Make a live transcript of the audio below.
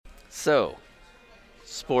So,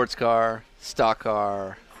 sports car, stock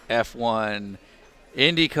car, F1,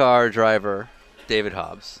 IndyCar driver, David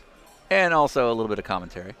Hobbs, and also a little bit of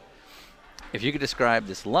commentary. If you could describe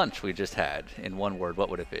this lunch we just had in one word, what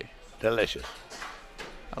would it be? Delicious.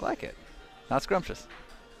 I like it. Not scrumptious.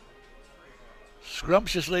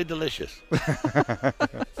 Scrumptiously delicious.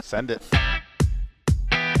 Send it.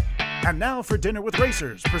 And now for Dinner with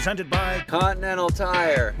Racers, presented by Continental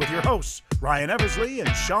Tire. with your hosts, Ryan Eversley and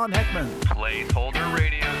Sean Heckman. Placeholder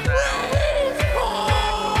radio sound.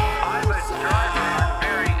 I'm a driver. I'm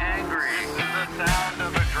very angry. This is the sound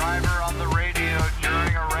of a driver on the radio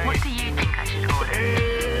during a race. What do you think I should order?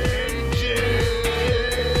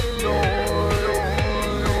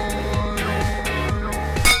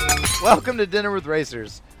 Welcome to Dinner with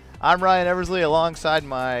Racers. I'm Ryan Eversley alongside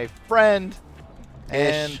my friend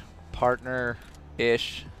and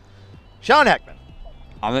partner-ish, Sean Heckman.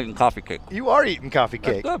 I'm eating coffee cake. You are eating coffee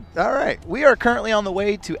cake. That's good. All right. We are currently on the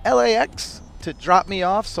way to LAX to drop me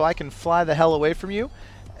off so I can fly the hell away from you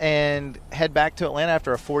and head back to Atlanta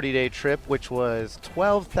after a 40-day trip, which was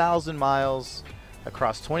 12,000 miles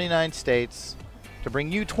across 29 states to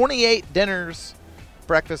bring you 28 dinners,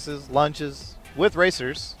 breakfasts, lunches with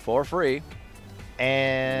racers. For free.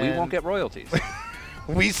 And We won't get royalties.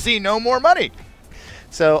 we see no more money.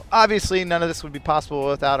 So obviously none of this would be possible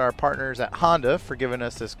without our partners at Honda for giving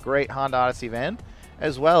us this great Honda Odyssey van,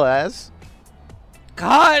 as well as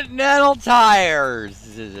Continental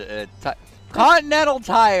Tires. Continental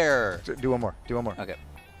Tire. do one more. Okay.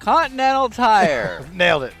 Continental Tire.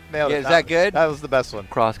 Nailed it. Yeah, is that good? That was the best one.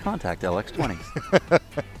 Cross contact LX20s.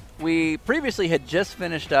 We previously had just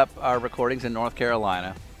finished up our recordings in North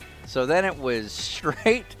Carolina. So then it was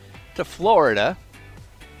straight to Florida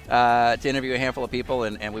to interview a handful of people.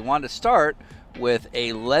 And we wanted to start with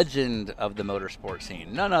a legend of the motorsport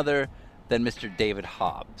scene, none other than Mr. David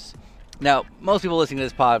Hobbs. Now, most people listening to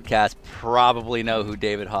this podcast probably know who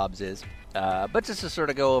David Hobbs is. But just to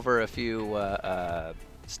sort of go over a few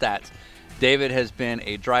stats, David has been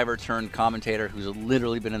a driver-turned-commentator who's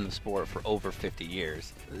literally been in the sport for over 50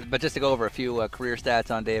 years. But just to go over a few career stats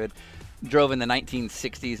on David, drove in the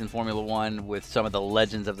 1960s in Formula One with some of the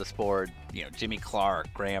legends of the sport, you know, Jimmy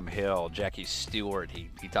Clark, Graham Hill, Jackie Stewart. He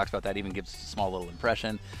talks about that, even gives a small little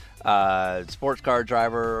impression. Sports car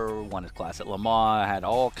driver, won his class at Le Mans, had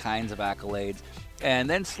all kinds of accolades, and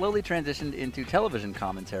then slowly transitioned into television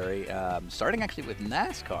commentary, starting actually with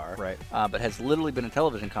NASCAR, Right. But has literally been a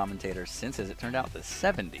television commentator since, as it turned out, the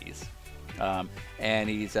 70s. And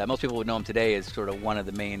he's most people would know him today as sort of one of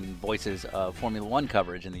the main voices of Formula One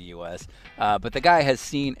coverage in the U.S. But the guy has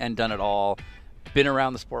seen and done it all, been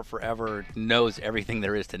around the sport forever, knows everything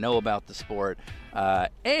there is to know about the sport,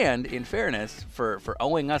 and in fairness, for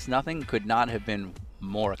owing us nothing, could not have been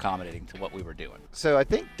more accommodating to what we were doing. So I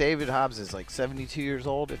think David Hobbs is like 72 years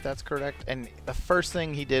old, if that's correct. And the first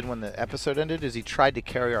thing he did when the episode ended is he tried to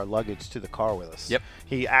carry our luggage to the car with us. Yep.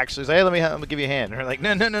 He actually was like, hey, let me give you a hand. And we're like,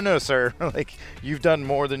 no, sir. Like, you've done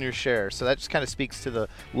more than your share. So that just kind of speaks to the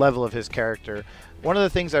level of his character. One of the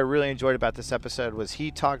things I really enjoyed about this episode was he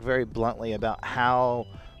talked very bluntly about how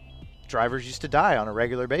drivers used to die on a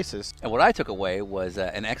regular basis. And what I took away was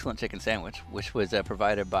an excellent chicken sandwich, which was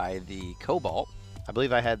provided by the Cobalt. I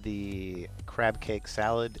believe I had the crab cake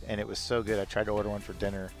salad, and it was so good I tried to order one for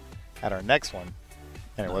dinner at our next one,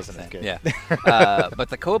 and it wasn't as good. Yeah. But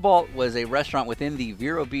the Cobalt was a restaurant within the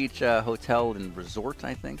Vero Beach Hotel and Resort,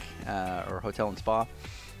 I think, or Hotel and Spa.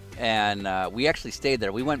 And we actually stayed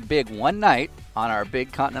there. We went big one night on our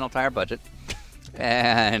big Continental Tire budget,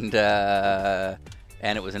 and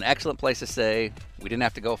it was an excellent place to stay. We didn't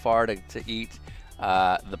have to go far to eat.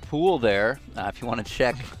 The pool there, if you want to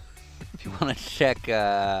check...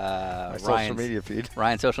 Ryan's social media feed.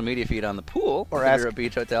 Ryan's social media feed on the pool Or at ask- Vero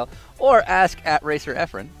Beach Hotel, or ask at Racer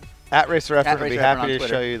Efren. At Racer Effort, At I'd be Racer Effort happy on to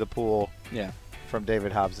Twitter. show you the pool Yeah. from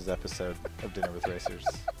David Hobbs' episode of Dinner with Racers.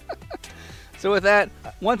 So with that,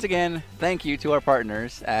 once again, thank you to our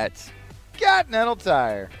partners at Continental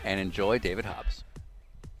Tire. and enjoy David Hobbs.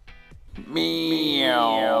 All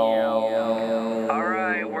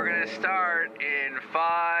right, we're going to start in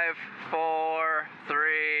 5, 4, 3,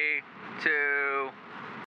 2.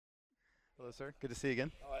 Hello, sir. Good to see you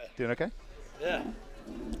again. Doing okay? Yeah.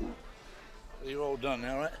 You're all done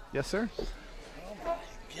now, right? Yes, sir. Oh my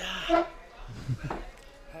God.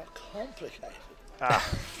 How complicated.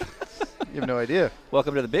 You have no idea.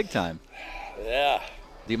 Welcome to the big time. Yeah.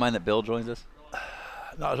 Do you mind that Bill joins us?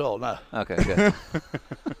 Not at all, no. Okay, good.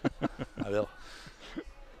 I will.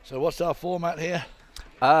 So what's our format here?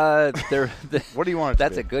 What do you want it to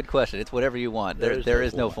That's be? a good question. It's whatever you want. There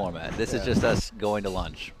is no format. This is just us going to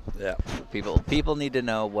lunch. Yeah. People need to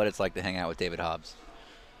know what it's like to hang out with David Hobbs.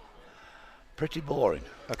 Pretty boring.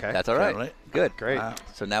 Okay. That's all right. Generally. Good. Great.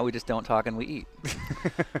 So now we just don't talk and we eat.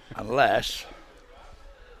 Unless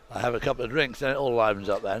I have a couple of drinks, then it all livens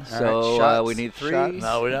up then. All So right, shots, we need 3. shots.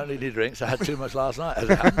 No, we don't need any drinks. I had too much last night, as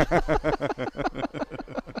it happens.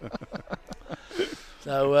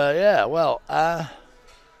 So,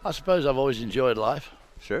 I suppose I've always enjoyed life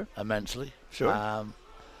Sure. immensely. Sure.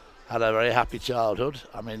 Had a very happy childhood.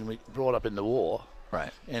 I mean, we brought up in the war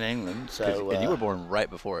Right. in England. 'Cause- So and you were born right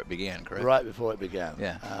before it began, correct? right before it began.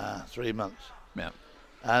 Yeah. 3 months. Yeah.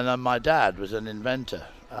 And my dad was an inventor.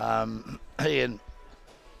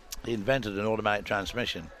 He invented an automatic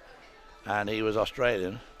transmission, and he was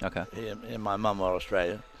Australian. Okay. He and my mum were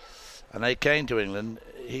Australian, and they came to England.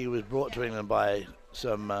 He was brought to England by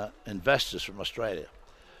some investors from Australia,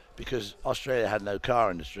 because Australia had no car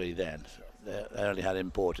industry then. They only had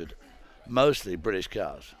imported, mostly British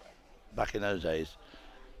cars. Back in those days,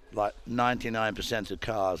 like 99% of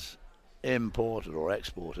cars imported or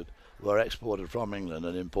exported were exported from England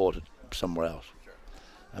and imported somewhere else.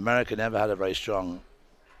 America never had a very strong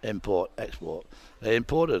import-export. They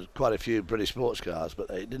imported quite a few British sports cars, but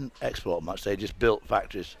they didn't export much. They just built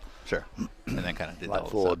factories Sure. And then kind of did like the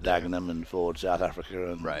Ford stuff there. Dagenham and Ford South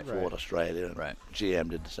Africa and Right. Ford Right. Australia. And Right. GM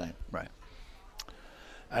did the same. Right.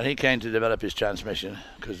 And he came to develop his transmission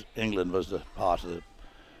because England was the part of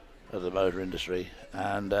the motor industry.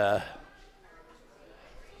 And the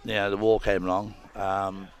war came along.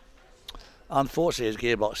 Unfortunately, his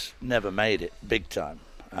gearbox never made it big time.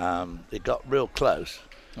 It got real close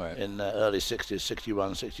All right. in the early 60s,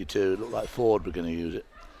 61, 62. It looked like Ford were going to use it,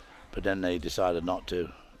 but then they decided not to.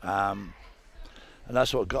 And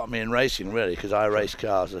that's what got me in racing, really, because I raced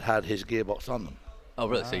cars that had his gearbox on them. Oh,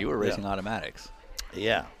 really? So you were racing automatics?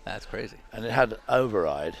 Yeah. That's crazy. And it had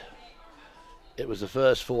override. It was the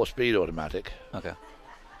first 4-speed automatic. Okay.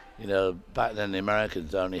 You know, back then the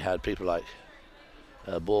Americans only had people like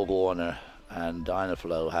Borg Warner and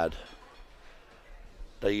Dynaflow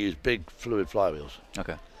they used big fluid flywheels.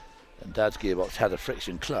 Okay. And Dad's gearbox had a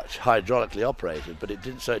friction clutch, hydraulically operated, but it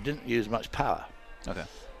didn't use much power. Okay.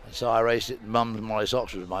 And so I raced it. Mum's Molly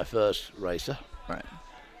Sox was my first racer. Right.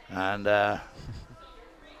 And I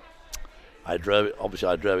drove it. Obviously,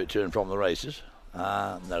 I drove it to and from the races.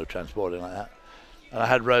 No transporting like that. And I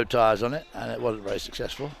had road tyres on it, and it wasn't very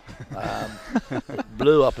successful. It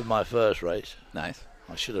blew up in my first race. Nice.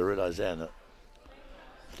 I should have realised then that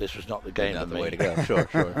this was not the game Not for the me. way to go. Sure,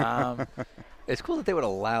 sure. Um, It's cool that they would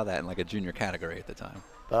allow that in like a junior category at the time.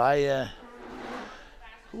 but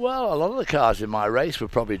a lot of the cars in my race were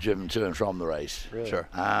probably driven to and from the race. Really? Sure.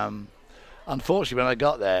 Unfortunately, when I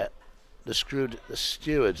got there, the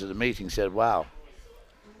stewards at the meeting said, "Wow,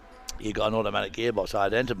 you got an automatic gearbox."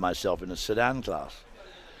 I'd entered myself in a sedan class.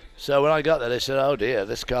 So when I got there, they said, "Oh dear,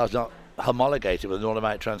 this car's not homologated with an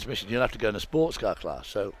automatic transmission. You'll have to go in a sports car class."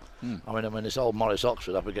 So I'm in this old Morris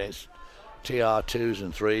Oxford up against TR2s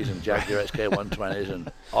and 3s and Jaguar XK120s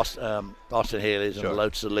and Austin Healey's and Sure.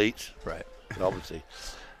 Lotus Elites. Right. And obviously,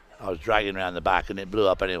 I was dragging around the back and it blew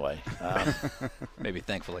up anyway. Maybe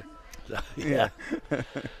thankfully. Yeah.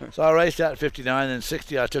 So I raced out at 59, and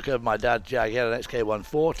 60 I took over my dad's Jag. He had an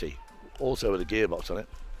XK140, also with a gearbox on it.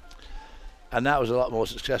 And that was a lot more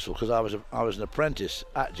successful because I was an apprentice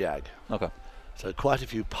at Jag. Okay. So quite a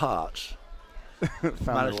few parts Found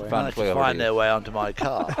managed a way. Found to its way over to find you. their way onto my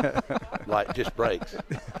car, like just brakes.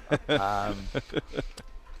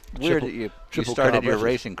 Weird Triple- that you triple started your carburetors.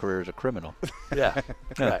 racing career as a criminal. Yeah,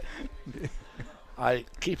 right. I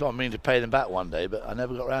keep on meaning to pay them back one day, but I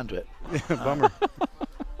never got around to it. Bummer.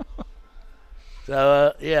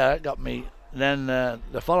 So that got me. Then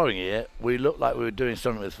the following year, we looked like we were doing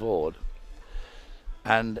something with Ford,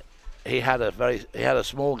 and he had a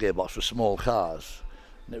small gearbox for small cars,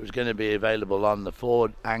 and it was going to be available on the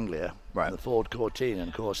Ford Anglia, Right. and the Ford Cortina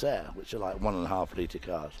and Corsair, which are like 1.5 litre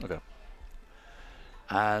cars. Okay.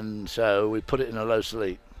 And so we put it in a Lotus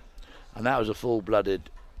Elite, and that was a full-blooded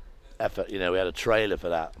effort. You know, we had a trailer for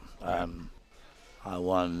that. I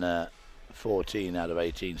won 14 out of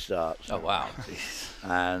 18 starts. Oh wow.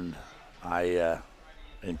 And I,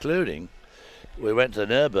 including, we went to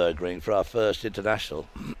the Nürburgring for our first international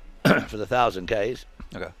for the 1,000 Ks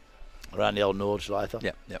Okay. around the old Nordschleife.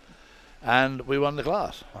 Yep. Yep. And we won the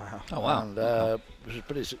class. Wow. Oh wow. And it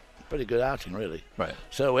was a pretty good outing, really. Right.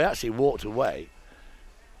 So we actually walked away.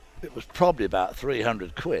 It was probably about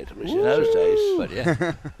 300 quid, which in those days But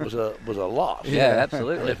yeah. was a lot. Yeah. And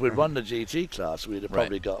Absolutely. if we'd won the GT class, we'd have Right.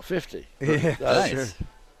 probably got 50. Yeah. That's- Nice.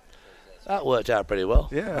 That worked out pretty well.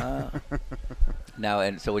 Yeah. Now,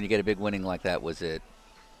 and so when you get a big winning like that, was it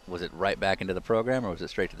right back into the program, or was it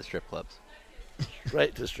straight to the strip clubs?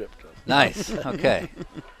 Straight to the strip club. Nice. Okay.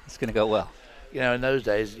 It's going to go well. You know, in those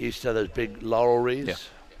days, you used to have those big laurel wreaths. Yeah.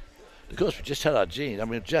 Of course, we just had our jeans. I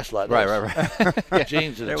mean, just like Right, this. right, right. Yeah.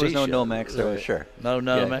 Jeans and a There was no t-shirt. Nomex. There was sure. No Yeah,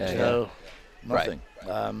 Nomex, yeah, no nothing.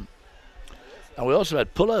 And we also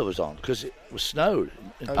had pullovers on because it was snowed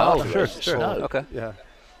in parts of the sure, race. It sure. snowed Okay. Yeah.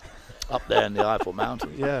 up there in the Eiffel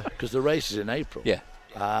Mountain. Yeah. Because the race is in April. Yeah.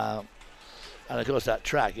 And of course that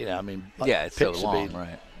track, you know, I mean, Yeah, it's so pits would long, be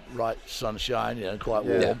right? right sunshine, you know, quite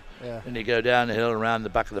Yeah. warm. Yeah. And you go down the hill and around the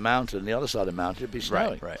back of the mountain, the other side of the mountain, it'd be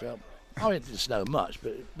snowing. right. So, I mean, it didn't snow much,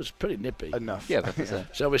 but it was pretty nippy. Enough. Yeah, but that's it.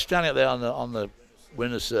 So we're standing up there on the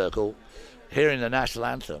winner's circle, hearing the national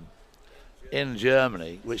anthem in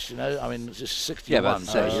Germany, which, you know, I mean, it's just 61. Yeah, but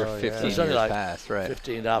so you're yeah. 15 It's only years like past, right?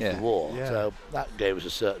 15 after Yeah. the war. Yeah. So that gave us a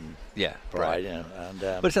certain Yeah, pride, right. you know. And,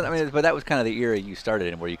 But it's not, I mean, but that was kind of the era you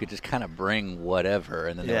started in, where you could just kind of bring whatever,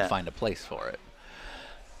 and then they Yeah. would find a place for it.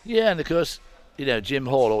 yeah, and of course, you know, Jim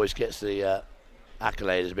Hall always gets the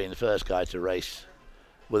accolade as being the first guy to race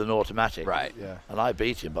with an automatic. Right. Yeah. And I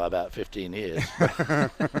beat him by about 15 years.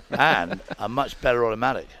 And a much better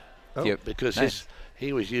automatic. Oh, Yep. Because Nice.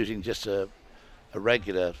 he was using just a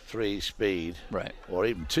regular 3-speed Right. or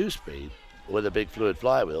even 2-speed with a big fluid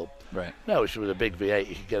flywheel. Right. No, which was a big V8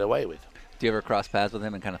 you could get away with. Do you ever cross paths with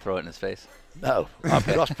him and kind of throw it in his face? No, I've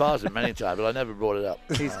crossed paths him many times, but I never brought it up.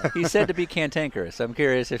 He's said to be cantankerous. I'm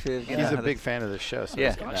curious if you He's know, a big fan of the show. So Yeah.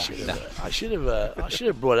 he's gonna- I should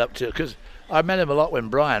have brought it up too, because I met him a lot when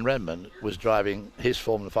Brian Redmond was driving his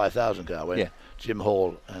Formula 5000 car when Yeah. Jim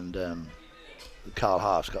Hall and Carl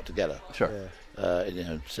Haas got together. Sure. Yeah. In, you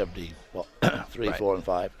know, 73, Right. 4, and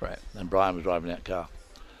 5. Right. And Brian was driving that car.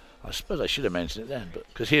 I suppose I should have mentioned it then, but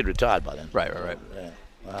because he had retired by then. Right.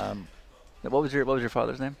 Yeah. What was your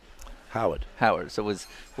father's name? Howard. Howard. So was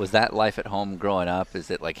that life at home growing up? Is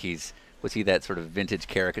it like was he that sort of vintage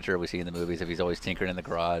caricature we see in the movies if he's always tinkering in the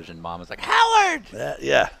garage and mom was like, Howard?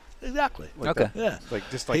 Yeah, exactly. Okay. Yeah.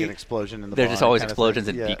 Just like He- an explosion in the There's barn just always kind of explosions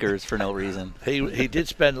thing. and Yeah. beakers for no reason. He did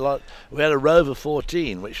spend a lot. We had a Rover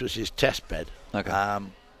 14, which was his test bed. Okay.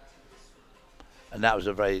 And that was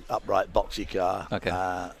a very upright, boxy car. Okay.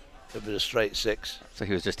 It was a straight 6. So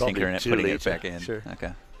he was just Probably tinkering it, 2 putting it litre. back in. Sure.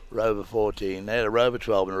 Okay. Rover 14. They had a Rover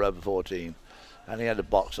 12 and a Rover 14, and he had a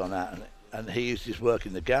box on that, and he used his work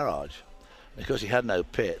in the garage because he had no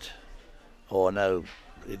pit or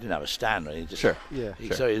he didn't have a stand. He just, Sure. Yeah.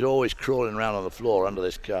 Sure. So he's always crawling around on the floor under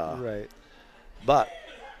this car. Right. But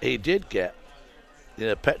he did get, you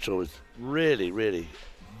know, petrol was really, really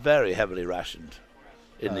very heavily rationed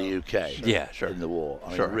in the UK. Yeah, sure. In the war. I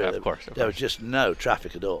mean, Sure, really, of course. there was just no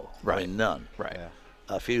traffic at all. I Right. mean, none. Right. Yeah.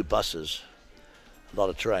 A few buses, a lot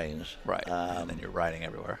of trains. Right. And then you're riding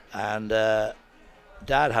everywhere. And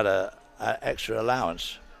Dad had a extra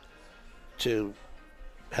allowance to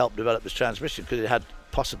help develop his transmission because it had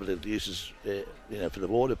possible uses, you know, for the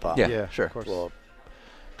war department. Yeah, Yeah. sure. Of course. Well,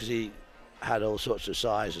 because he had all sorts of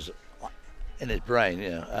sizes in his brain, you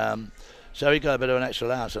know. So he got a bit of an extra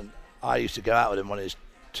allowance, and I used to go out with him on his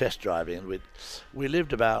test driving. And we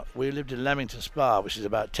lived in Leamington Spa, which is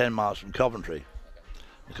about 10 miles from Coventry,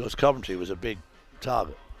 because Coventry was a big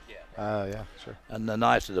target. Yeah. Sure. And the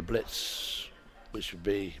night of the Blitz, which would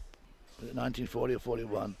be 1940 or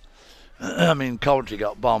 41, I mean, Coventry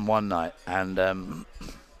got bombed one night, and I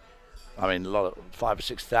mean, 5,000 or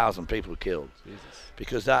 6,000 people were killed. Jesus.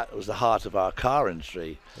 Because that was the heart of our car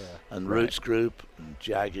industry. Yeah. And Roots Group, and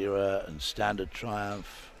Jaguar, and Standard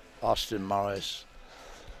Triumph, Austin Morris,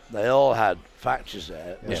 they all had factories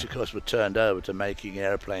there, which Yeah. of course were turned over to making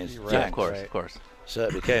airplanes and Right. Yeah, of tanks. course, Right. of course. So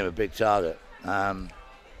it became a big target.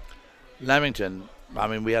 Leamington, I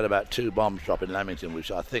mean, we had about 2 bombs drop in Leamington,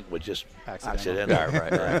 which I think were just accidental.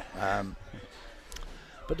 Yeah, right.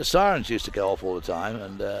 But the sirens used to go off all the time,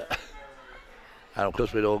 and of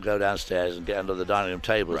course we'd all go downstairs and get under the dining room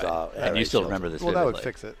tables. Right. Our And you air still raid remember this Well, that would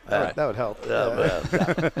vividly. fix it. Right. That would help.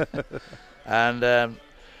 shelter. And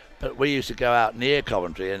but we used to go out near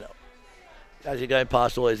Coventry, and as you're going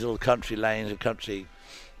past all these little country lanes and country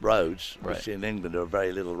roads, Right. which in England are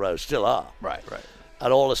very little roads, still are, Right.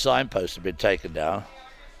 and all the signposts had been taken down,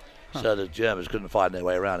 so the Germans couldn't find their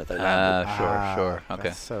way around if they landed. Sure. Okay.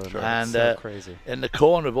 That's so, Sure. that's And, so crazy. In the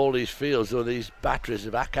corner of all these fields, there were these batteries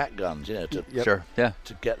of ACAC guns, you know, to Yep. Sure. Yeah.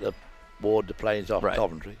 ward the planes off Right.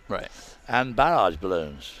 Coventry, Right. and barrage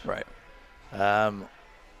balloons. Right.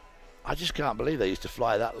 I just can't believe they used to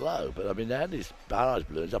fly that low. But I mean, they had these barrage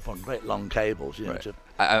balloons up on great long cables. You know, Right. to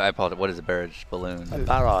I apologize. What is a barrage balloon? a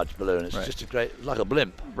barrage balloon. It's Right. just a great, like a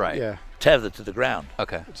blimp, Right. Yeah. tethered to the ground.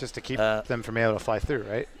 Okay. Just to keep Uh, them from being able to fly through,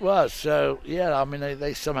 right? Well, so yeah, I mean,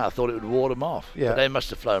 they somehow thought it would ward them off. Yeah. But they must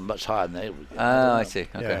have flown much higher than they would. Oh, I see.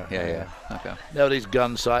 Okay. Yeah. Yeah. Okay. There were these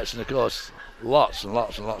gun sites, and of course, lots and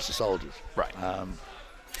lots and lots of soldiers. Right.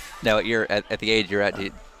 Now, at the age you're at,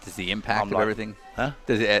 does the impact I'm of like- everything? Huh?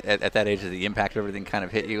 Does it, at that age, does the impact of everything kind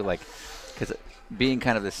of hit you? Like, because being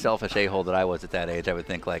kind of the selfish a-hole that I was at that age, I would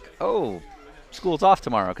think like, oh, school's off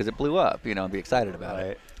tomorrow because it blew up, and be excited about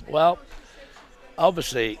it. Well,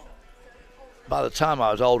 obviously, by the time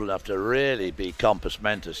I was old enough to really be compos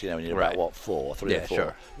mentis, when you're Right. about, 3 Yeah, or 4,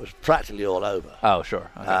 sure. it was practically all over. Oh,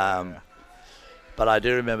 sure. Okay. But I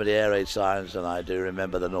do remember the air raid signs, and I do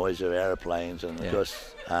remember the noise of aeroplanes, and Yeah. of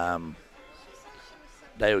course,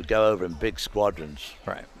 they would go over in big squadrons,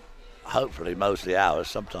 Right. hopefully mostly ours,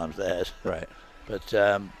 sometimes theirs. Right. But,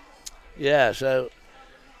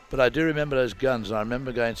 but I do remember those guns, and I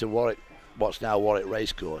remember going to Warwick, what's now Warwick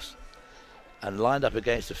Racecourse, and lined up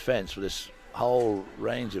against the fence with this whole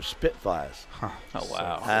range of Spitfires. Oh,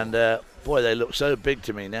 wow. And, boy, they look so big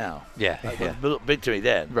to me now. Yeah. They look big to me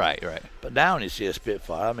then. Right. But now when you see a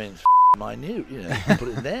Spitfire, I mean, it's minute, you can put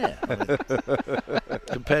it in there. I mean,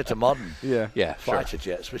 compared to modern Yeah. Sure. fighter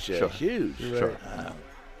jets, which are Sure. huge. Sure.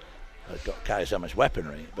 They've got carry so much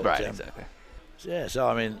weaponry. But, Right. Exactly. Yeah, so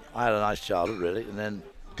I mean, I had a nice childhood really, and then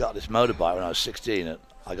got this motorbike when I was 16.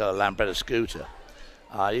 I got a Lambretta scooter.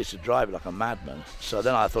 I used to drive it like a madman. So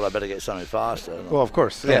then I thought I'd better get something faster. And Well, of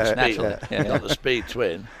course. Yeah, Yeah, naturally. Yeah. got the Speed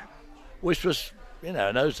Twin, which was, in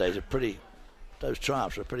those days, those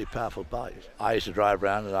Triumphs were pretty powerful bikes. I used to drive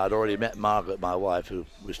around, and I'd already met Margaret, my wife, who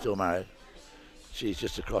was still married. She's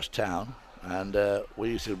just across town, and we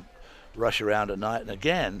used to rush around at night. And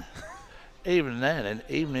again, even then, and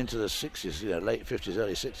even into the 60s, late 50s,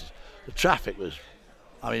 early 60s, the traffic was,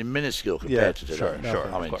 minuscule compared to today. sure,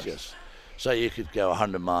 I of mean, course. so you could go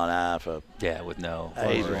 100 mile an hour for Yeah, with no.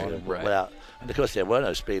 ages, Right. without, and of course there were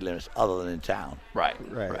no speed limits other than in town. Right.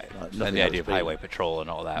 Right. Like, And nothing the else idea of speed. highway patrol and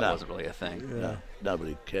all that No. wasn't really a thing. No,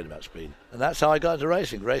 nobody cared about speed. And that's how I got into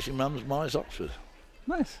racing. Racing Mums Morris Oxford.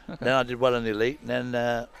 Nice. Okay. Then I did well in the elite, and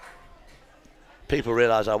then people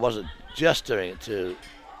realised I wasn't just doing it to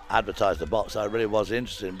advertise the box. I really was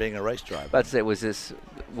interested in being a race driver. But say, was this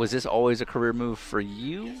always a career move for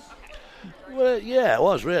you? Well, yeah, it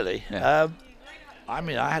was really. Yeah. I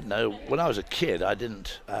had when I was a kid, I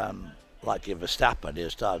didn't like give Verstappen. He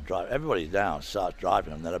started driving. Everybody down starts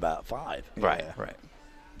driving them. They're about 5. Right. Right.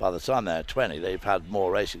 By the time they're 20, they've had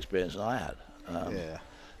more race experience than I had.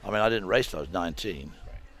 I didn't race till I was 19.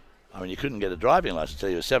 You couldn't get a driving license until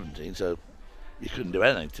you were 17, so you couldn't do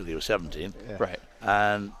anything until you were 17. Yeah. Right.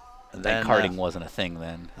 And then karting wasn't a thing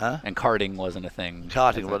then. Huh? And karting wasn't a thing.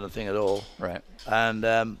 Karting wasn't a thing at all. Right. And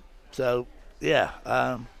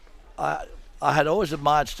I had always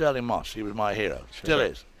admired Sterling Moss. He was my hero. Still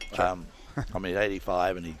is.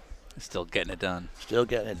 85, and he's Still getting it done. still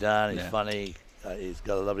getting it done. He's Yeah. funny. He's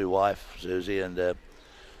got a lovely wife, Susie, and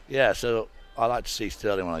so I like to see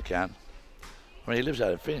Sterling when I can. He lives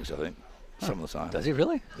out in Phoenix, I think, some of the time. Does he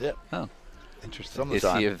really? Yep. Oh. Interesting. Some of Is the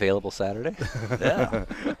time. he available Saturday? Yeah.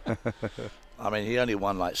 He only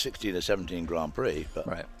won like 16 or 17 Grand Prix, but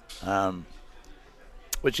Right.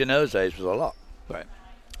 which in those days was a lot. Right.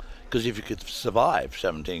 Because if you could survive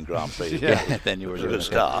 17 Grand Prix, Yeah. Then you were it was a doing good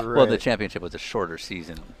okay. start. Well, the Right. championship was a shorter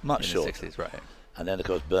season. Much in shorter. The 60s, right? And then, of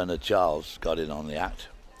course, Bernard Charles got in on the act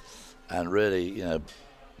and really,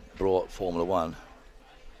 brought Formula One,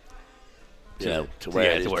 to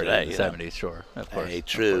where it is today. in the 70s, sure. Of course. A of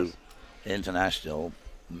true course. international,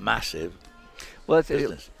 massive. Well,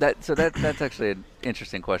 business. that's actually an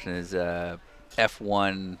interesting question. Is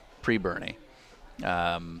F1 pre-Bernie?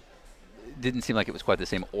 Didn't seem like it was quite the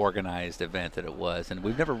same organized event that it was, and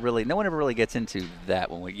no one ever really gets into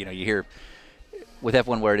that when you hear with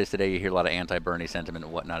F1 where it is today. You hear a lot of anti-Bernie sentiment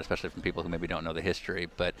and whatnot, especially from people who maybe don't know the history.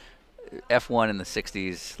 But F1 in the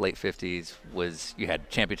 60s, late 50s you had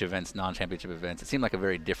championship events, non-championship events. It seemed like a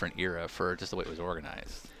very different era for just the way it was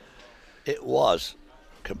organized. It was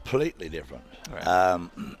completely different. Right.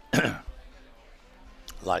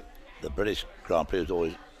 Like the British Grand Prix was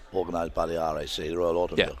always organised by the RAC, the Royal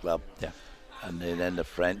Automobile Club. Yeah. And then the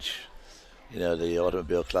French, the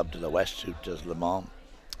Automobile Club de l'Ouest, who does Le Mans,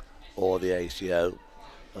 or the ACO,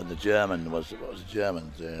 and the German what was the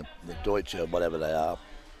Germans, the Deutsche, whatever they are.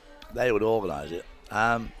 They would organise it,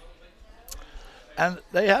 and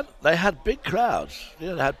they had big crowds.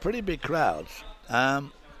 They had pretty big crowds.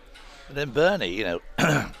 And then Bernie,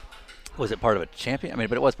 Was it part of a champion? I mean,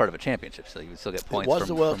 but it was part of a championship, so you would still get points was from,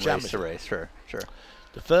 the World from race Championship. to race. Sure, sure.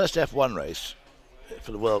 The first F1 race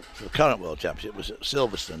for the current World Championship was at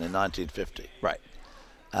Silverstone in 1950. Right.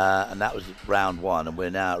 And that was round 1, and we're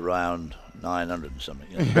now at round 900 and something.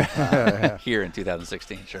 You know. Here in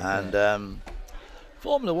 2016, sure. And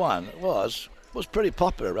Formula 1 was pretty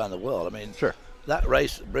popular around the world. I mean, Sure. that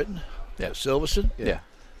race at Britain, Yeah. at Silverstone, Yeah.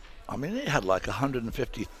 I mean, it had like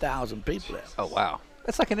 150,000 people there. Oh, wow.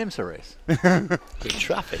 That's like an IMSA race. The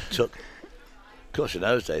traffic took, of course, in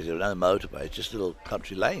those days there were no motorways, just little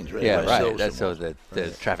country lanes, really. Yeah, where right. Silverstone That's so was. the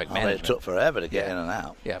traffic I mean, management. it took forever to get Yeah. in and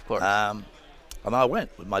out. Yeah, of course. And I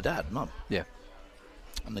went with my dad and mum. Yeah.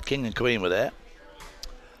 And the King and Queen were there.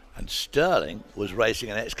 And Sterling was racing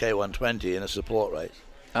an XK120 in a support race.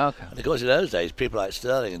 Okay. And of course, in those days, people like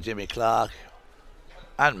Sterling and Jimmy Clark,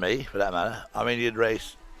 and me, for that matter, I mean, you'd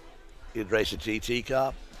race a GT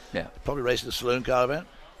car, Yeah. probably race in the saloon car event,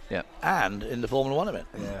 Yeah. and in the Formula 1 event.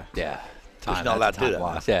 Yeah. not That's allowed to do time that,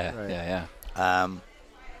 loss. huh? Yeah. Right. Yeah.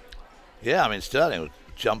 Yeah, I mean, Sterling would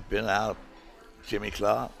jump in and out. Jimmy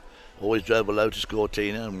Clark always drove a Lotus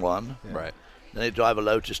Cortina and won. Yeah. Right. Then he'd drive a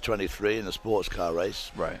Lotus 23 in the sports car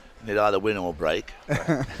race. Right. And he'd either win or break,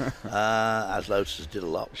 as Lotuses did a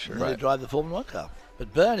lot. Sure. And then he'd drive the Formula 1 car.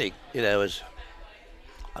 But Bernie, you know, was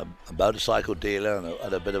a motorcycle dealer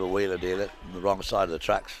and a bit of a wheeler dealer on the wrong side of the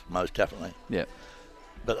tracks, most definitely. Yeah.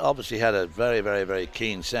 But obviously had a very, very, very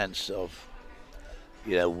keen sense of,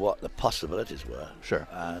 you know, what the possibilities were. Sure.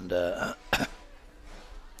 And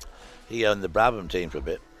he owned the Brabham team for a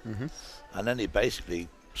bit, and then he basically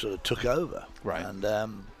sort of took over. Right.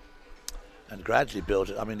 And gradually built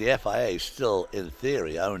it. I mean, the FIA still, in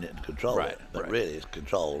theory, own it and control Right, it, but right. really it's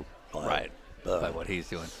controlled by Right. Bernie. By what he's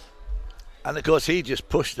doing. And of course, he just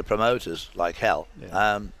pushed the promoters like hell,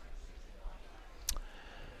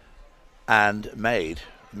 and made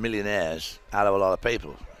millionaires out of a lot of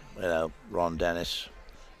people. You know, Ron Dennis,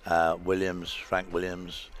 Frank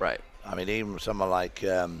Williams. Right. I mean, even someone like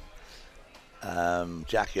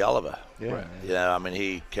Jackie Oliver. Yeah. Right. You know, I mean,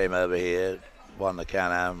 he came over here, won the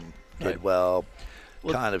Can-Am, did Right. well,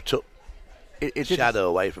 Well, kind of took It's shadow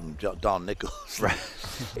away from Don Nichols. Right.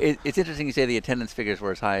 It's interesting you say the attendance figures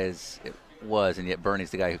were as high as it was, and yet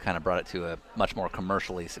Bernie's the guy who kind of brought it to a much more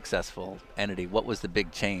commercially successful entity. What was the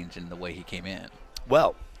big change in the way he came in?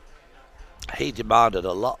 Well, he demanded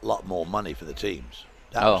a lot more money for the teams.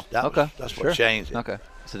 That's Sure. what changed it. Okay.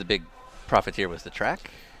 So the big profiteer was the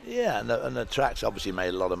track? Yeah, and the tracks obviously made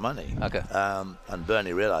a lot of money. Okay. And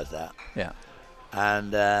Bernie realized that. Yeah.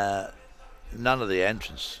 And none of the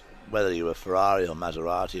entrants, whether you were Ferrari or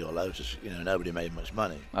Maserati or Lotus, you know, nobody made much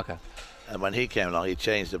money. Okay. And when he came along, he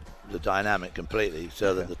changed the dynamic completely,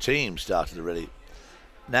 so that the team started to really.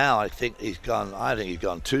 Now I think he's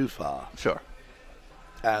gone too far, Sure.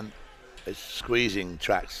 and it's squeezing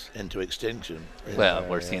tracks into extinction. Well,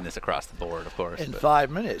 we're seeing this across the board, of course. In but- 5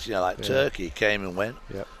 minutes, you know, like Turkey came and went.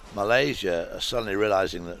 Yep. Malaysia are suddenly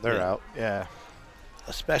realizing that They're you know, out. Yeah.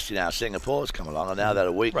 especially now Singapore's come along, and now they're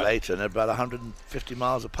a week Right. later and they're about 150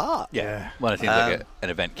 miles apart. Yeah. Well, it seems like an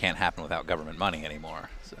event can't happen without government money anymore.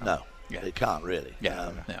 So. No, Yeah. it can't really.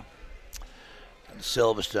 Yeah. Yeah. And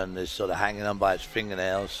Silverstone is sort of hanging on by its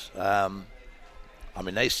fingernails. I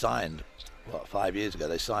mean, they signed, 5 years ago,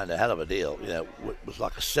 they signed a hell of a deal. You know, it was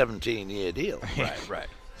like a 17-year deal. Right. Right.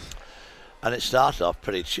 And it started off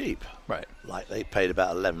pretty cheap. Right. Like they paid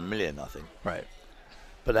about 11 million, I think. Right.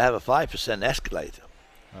 But they have a 5% escalator.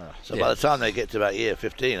 So by Yeah. the time they get to about year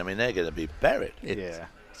 15, I mean, they're going to be buried. Yeah.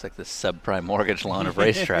 It's like the subprime mortgage loan of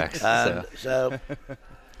racetracks. And so.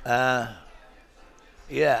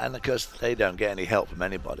 Yeah, and of course they don't get any help from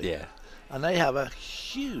anybody. Yeah. And they have a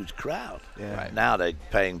huge crowd. Yeah. Right. Now they're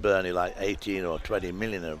paying Bernie like 18 or 20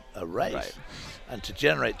 million a race. Right. And to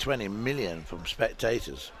generate 20 million from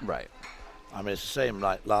spectators, Right. I mean, it's the same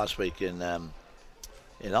like last week in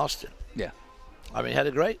Austin. Yeah. I mean, he had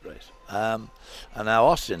a great race. And now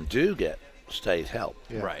Austin do get state help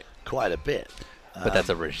Yeah. Right. quite a bit. But that's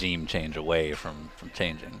a regime change away from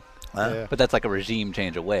changing. Yeah. But that's like a regime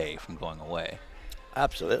change away from going away.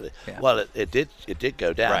 Absolutely. Yeah. Well, it did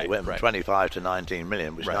go down. Right, It went from right. 25 to 19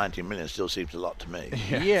 million, which Right. 19 million still seems a lot to me.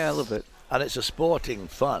 Yeah, a little bit. And it's a sporting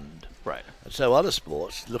fund. Right. And so other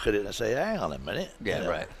sports look at it and say, hang on a minute. Yeah,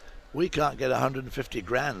 right. We can't get 150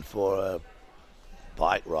 grand for a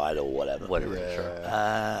bike ride or whatever. Whatever. Yeah.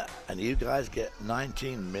 Sure. And you guys get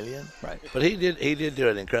 19 million? Right. But he did do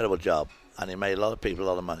an incredible job, and he made a lot of people a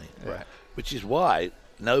lot of money. Right. Which is why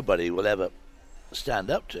nobody will ever stand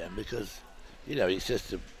up to him, because, you know, he says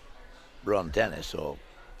to Ron Dennis or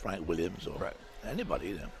Frank Williams or Right. anybody,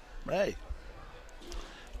 you know, hey.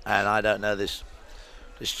 And I don't know this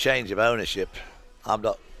this change of ownership. I'm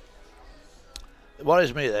not. It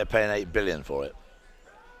worries me that they're paying $8 billion for it.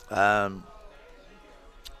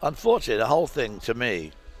 Unfortunately, the whole thing to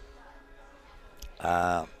me.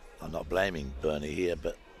 I'm not blaming Bernie here,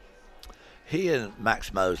 but he and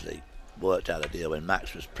Max Mosley worked out a deal when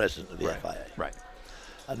Max was president of the FIA. Right.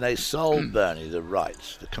 And they sold Bernie the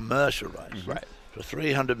rights, the commercial rights, for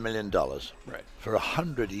 $300 million for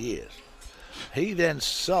 100 years. He then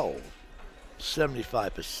sold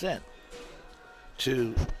 75%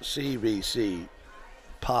 to CVC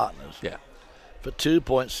partners for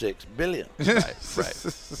 $2.6 billion. Right.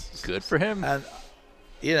 Good for him. And,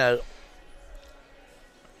 you know,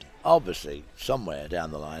 obviously, somewhere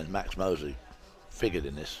down the line, Max Mosley figured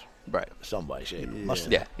in this some way, shape.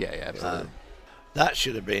 Yeah, absolutely. That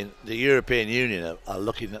should have been, the European Union are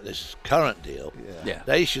looking at this current deal. Yeah.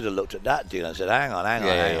 They should have looked at that deal and said, hang on.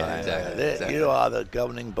 Exactly. You are the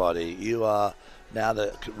governing body. You are now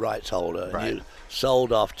the rights holder. Right. And you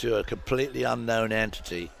sold off to a completely unknown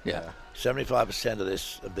entity. Yeah. 75%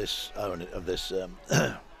 of this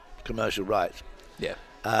commercial rights. Yeah.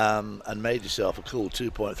 And made yourself a cool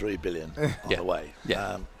 $2.3 billion on the way.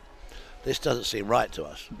 Yeah. This doesn't seem right to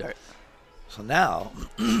us. Right. So now,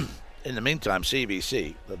 in the meantime,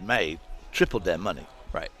 CVC have tripled their money.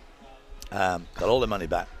 Right. Got all their money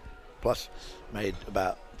back, plus made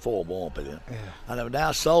about $4 more billion, and have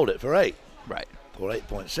now sold it for 8. Right. Or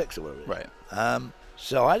 8.6 or whatever it is. Right.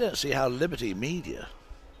 So I don't see how Liberty Media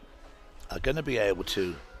are going to be able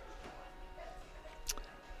to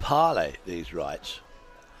parlay these rights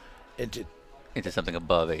into something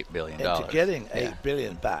above $8 billion. into getting $8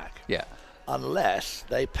 billion back. Yeah. Unless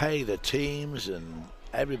they pay the teams and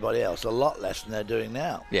everybody else a lot less than they're doing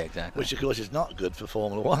now. Yeah, exactly. Which, of course, is not good for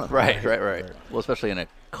Formula One. Right. Well, especially in a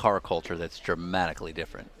car culture that's dramatically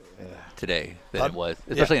different today than it was.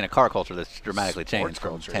 Especially in a car culture that's dramatically changed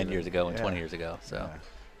from 10 years ago and 20 years ago. So,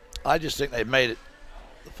 I just think they've made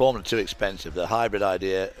the Formula too expensive. The hybrid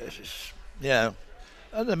idea, is just, and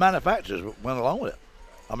the manufacturers went along with it.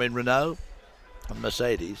 I mean, Renault and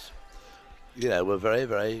Mercedes, were very,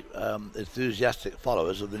 very enthusiastic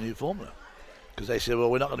followers of the new formula, because they said,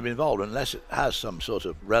 well, we're not going to be involved unless it has some sort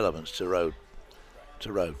of relevance to road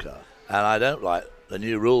car. And I don't like the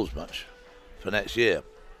new rules much for next year.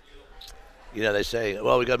 They say,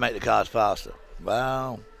 well, we've got to make the cars faster.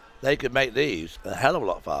 Well, they could make these a hell of a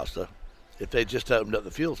lot faster if they just opened up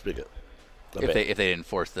the fuel spigot. If they didn't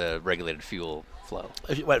force the regulated fuel flow.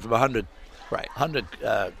 If you went from 100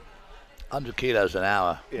 kilos an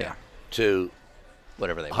hour to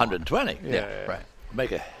whatever they 120. Right.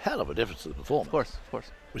 Make a hell of a difference to the performance. Of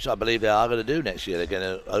course. Which I believe they are going to do next year. They're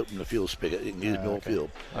going to open the fuel spigot. You can use more fuel.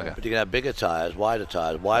 Okay. But you're going to have bigger tyres, wider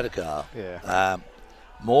car,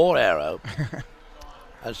 more aero.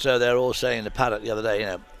 And so they're all saying in the paddock the other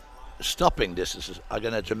day, stopping distances are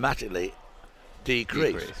going to dramatically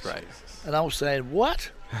decrease. Right. And I was saying,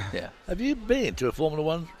 what? Yeah. Have you been to a Formula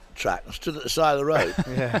One track and stood at the side of the road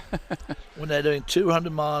when they're doing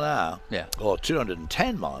 200 mile an hour or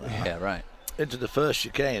 210 mile an hour right, into the first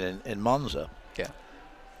chicane in Monza,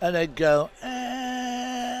 and they'd go,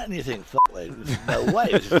 and you think, fuck, there's no way,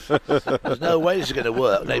 there's no way this is going to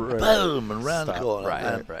work. And they boom and round the corner, right,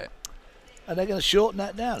 and they're going to shorten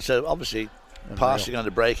that down. So obviously, passing under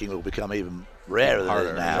braking will become even rarer than it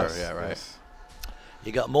is now. Right.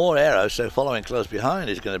 You got more aero, so following close behind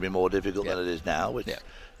is going to be more difficult than it is now. Which,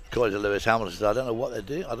 according to Lewis Hamilton, said, I don't know what they're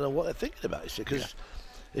doing. I don't know what they're thinking about. Because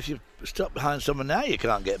if you stop behind someone now, you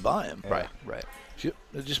can't get by them. Right.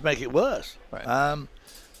 They just make it worse. Right.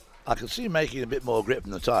 I can see making a bit more grip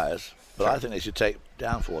in the tyres, but I think they should take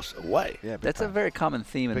downforce away. Yeah, that's a very common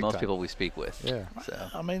theme in most people we speak with. Yeah. So.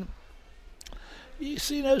 I mean, you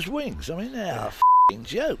see those wings. I mean, they are a f***ing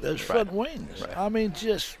joke, those front wings. Right. I mean,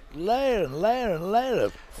 just layer and layer and layer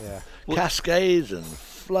of cascades and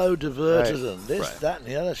flow diverters and this, that, and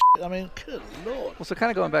the other shit. I mean, good Lord. Well, so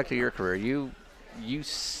kind of going back to your career, you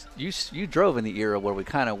drove in the era where we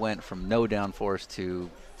kind of went from no downforce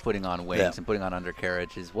to putting on wings and putting on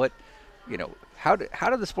undercarriages. What, how did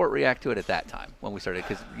the sport react to it at that time when we started?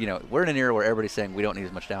 Because, we're in an era where everybody's saying we don't need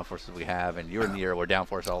as much downforce as we have, and you're in the era where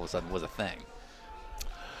downforce all of a sudden was a thing.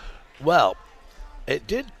 Well, it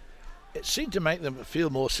seemed to make them feel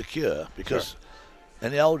more secure, because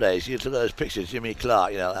in the old days, you look at those pictures, Jimmy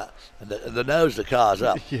Clark, and the nose of the car's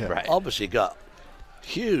up. Obviously got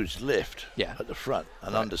huge lift at the front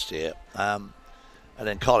and understeer. And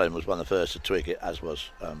then Colin was one of the first to tweak it, as was,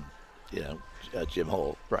 Jim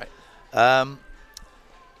Hall. Right. The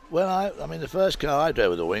first car I drove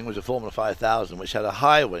with a wing was a Formula 5000, which had a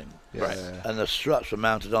high wing. And the struts were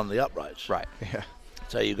mounted on the uprights. Right. Yeah.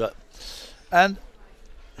 So you got, and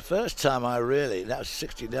the first time that was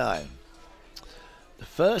 69. The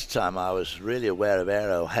first time I was really aware of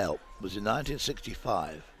aero help was in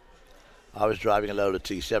 1965. I was driving a Lola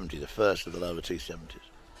T70, the first of the Lola T70s.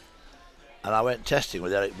 And I went testing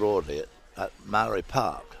with Eric Broadley at Mallory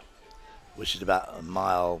Park, which is about a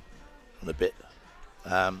mile and a bit.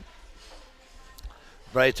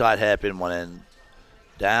 Very tight hairpin one end,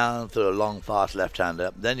 down through a long, fast left-hander.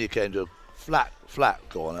 Then you came to a flat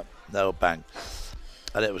corner, no bank.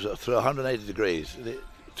 And it was through 180 degrees. It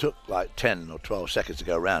took like 10 or 12 seconds to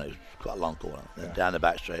go around. It was quite a long corner. Yeah. And down the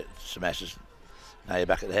back straight, some S's. Now you're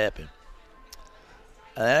back at the hairpin.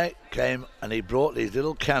 And Eric came and he brought these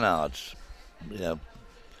little canards, about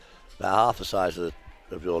half the size of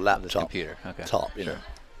your laptop computer. Okay. top, know.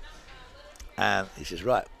 And he says,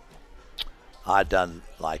 right, I'd done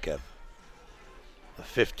like a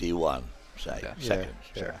 51, say, seconds.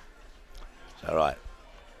 Yeah. Sure. So, right,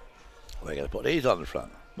 we're going to put these on the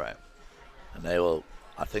front. Right. And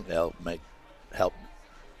I think they'll help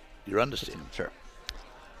your understeer. Sure.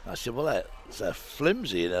 I said, well, they're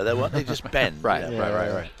flimsy, they just bend. Right,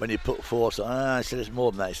 right. When you put force on, I said, it's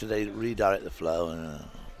more than that. He said, they redirect the flow.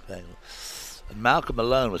 And Malcolm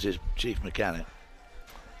Malone was his chief mechanic.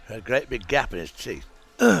 He had a great big gap in his teeth,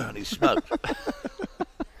 and he smoked.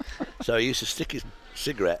 So he used to stick his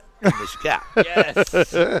cigarette in this gap. Yes.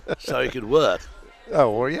 So he could work. Oh,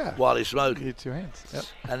 well, yeah. While he's smoking. You need 2 hands. Yep.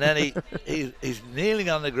 And then he's kneeling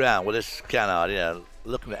on the ground with this canard,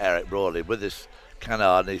 looking at Eric Broadley with this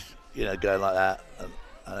canard, and he's, going like that,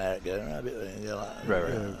 and Eric going, a bit, like,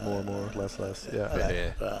 right. Yeah, more, less. Yeah.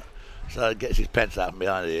 Okay, right. So he gets his pens out from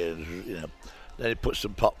behind the ears, then he puts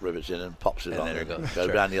some pop rivets in and pops it And on. there it goes. Goes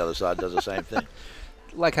Sure. down the other side, does the same thing.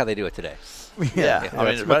 Like how they do it today. Yeah. I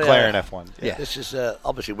mean, it's McLaren F1. Yeah. This is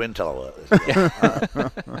obviously wind tunnel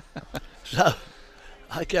work. So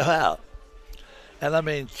I go out, and I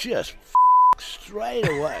mean, just straight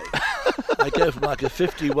away, I go from like a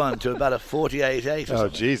 51 to about a 48.8 or Oh,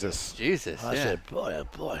 something. Jesus. Yeah. I said, boy, oh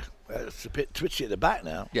boy, it's a bit twitchy at the back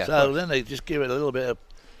now. Yeah, so then they just give it a little bit of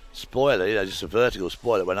spoiler, just a vertical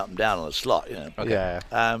spoiler, went up and down on the slot, Okay.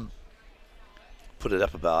 Yeah. Put it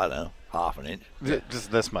up about, I don't know, half an inch.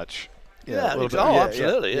 Just this much. Yeah, a little it's- bit. oh, Yeah,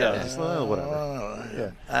 absolutely, yeah. Just a little whatever.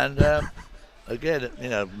 Yeah. And again,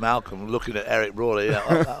 Malcolm looking at Eric Broadley.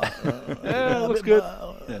 looks good.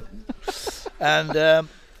 And,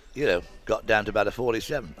 got down to about a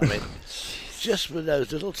 47. I mean, just with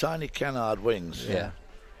those little tiny canard wings,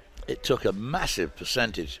 it took a massive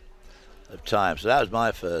percentage of time. So that was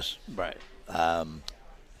my first, Right. my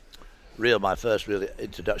first real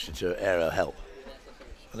introduction to aero help.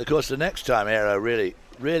 And of course, the next time aero really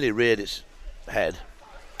reared its head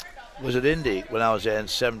was at Indy when I was there in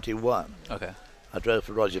 71. Okay. I drove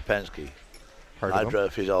for Roger Penske. Heard of I them?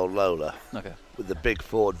 drove his old Lola Okay. with the big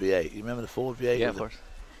Ford V8. You remember the Ford V8? Yeah, of course.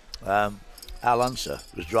 Al Unser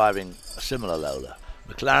was driving a similar Lola.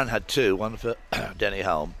 McLaren had two, one for Denny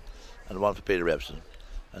Hulme and one for Peter Revson,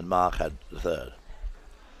 and Mark had the third.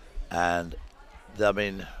 And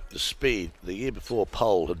the speed, the year before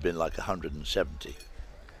pole had been like 170.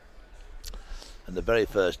 And the very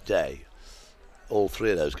first day, all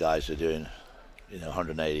three of those guys are doing,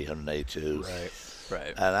 180, 182. Right.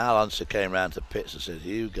 And Al Unser came round to pits and said,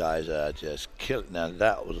 you guys are just killing. Now,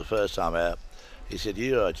 that was the first time he said,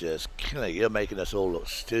 you are just killing. You're making us all look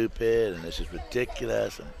stupid, and this is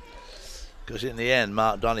ridiculous. Because in the end,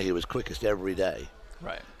 Mark Donoghue was quickest every day,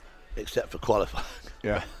 Right. except for qualifying.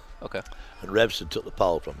 Yeah. Okay. And Revson took the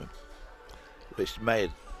pole from him, which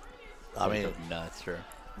made, Nuts, sure.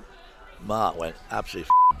 Mark went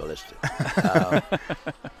absolutely ballistic.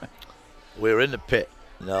 We were in the pit,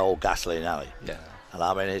 in the old gasoline alley. Yeah. And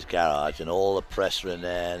I'm in his garage, and all the press were in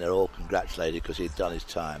there, and they're all congratulated because he'd done his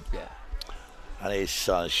time. Yeah. And his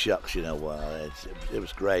son, shucks, it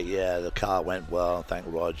was great. Yeah, the car went well. Thank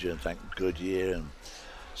Roger and thank Goodyear and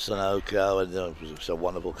Sunoco, and it was a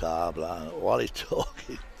wonderful car. Blah. While he's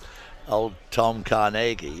talking, old Tom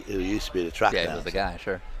Carnegie, who used to be the track Yeah, he announcer, was the guy,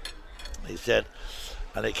 sure. he said,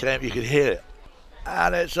 and it came, you could hear it,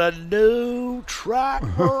 and it's a new track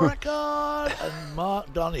record. And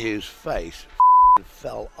Mark Donoghue's face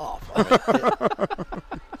fell off.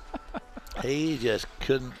 He just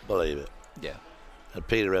couldn't believe it. Yeah. And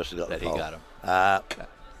Peter Revson got That the he pole. got him.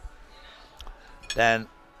 Then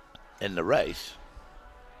in the race,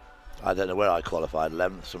 I don't know where I qualified,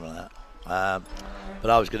 11th, something like that. But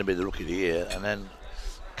I was going to be the rookie of the year. And then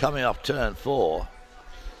coming off turn 4,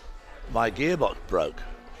 my gearbox broke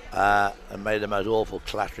and made the most awful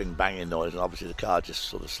clattering, banging noise. And obviously the car just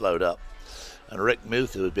sort of slowed up. And Rick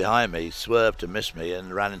Muth, who was behind me, swerved to miss me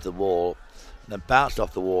and ran into the wall. then bounced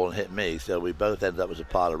off the wall and hit me. So we both ended up as a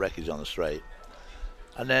pile of wreckage on the straight.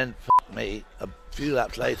 And then, me, a few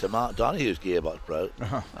laps later, Mark Donohue's gearbox broke.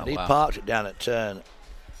 And he parked it down at turn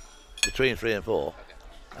between 3 and 4.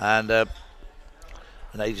 And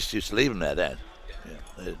they just used to leave them there then.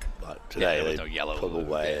 Like today, there was they no yellow put them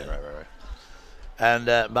away. Yeah, right.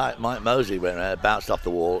 And Mike Mosley went around, bounced off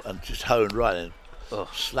the wall, and just honed right in,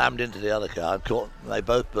 slammed into the other car, and caught. And they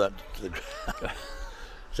both burnt to the ground.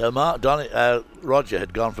 So Roger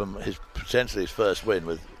had gone from potentially his first win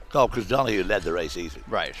with, because Donohue led the race easy.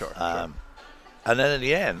 Right, sure. And then in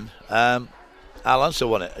the end, Alonso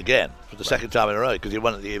won it again for the second time in a row because he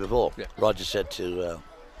won it the year before. Yeah. Roger said to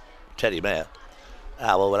Teddy Mayer,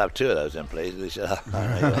 well, we'll have 2 of those then, please. And he said,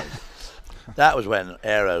 that was when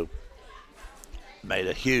Aero made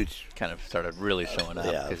a huge... Kind of started really showing up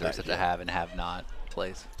because there was such a have and have not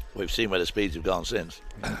place. We've seen where the speeds have gone since,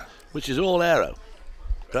 which is all Aero.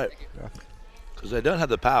 Right. Because they don't have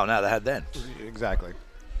the power now they had then. Exactly.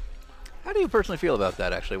 How do you personally feel about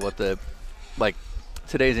that, actually?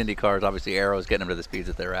 Today's Indy cars, obviously Aero's getting them to the speeds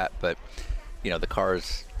that they're at, but, the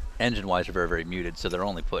cars, engine-wise, are very, very muted, so they're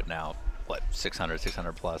only putting out, 600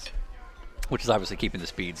 plus, which is obviously keeping the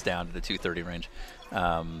speeds down to the 230 range.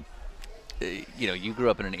 You grew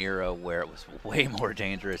up in an era where it was way more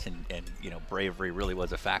dangerous and bravery really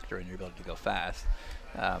was a factor in your ability to go fast.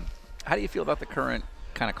 How do you feel about the current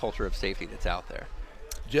kind of culture of safety that's out there?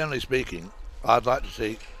 Generally speaking, I'd like to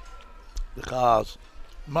see the cars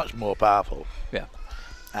much more powerful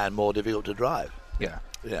and more difficult to drive. Yeah.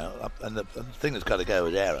 And the thing that's got to go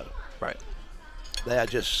is aero. Right. They are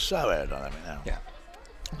just so aerodynamic now. Yeah.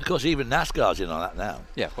 Of course, even NASCAR's in on that now.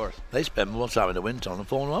 Yeah, of course. They spend more time in the wind tunnel than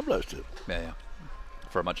Formula 1 blows do. Yeah.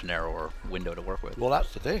 For a much narrower window to work with. Well,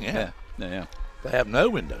 that's the thing, Yeah. They have no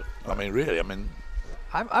window. Really,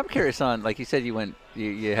 I'm curious on, like you said, you had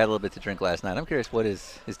a little bit to drink last night. I'm curious, what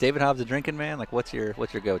is David Hobbs a drinking man? Like, what's your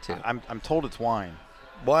go-to? I'm told it's wine.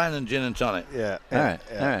 Wine and gin and tonic. Yeah. All right.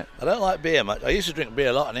 I don't like beer much. I used to drink beer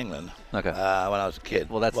a lot in England. Okay. When I was a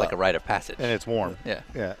kid. Well, that's like a rite of passage. And it's warm. Yeah.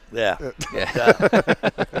 Yeah.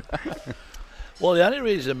 Well, the only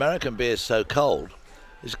reason American beer is so cold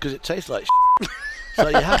is because it tastes like shit. So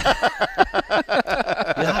you have to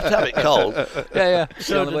have it cold. Yeah.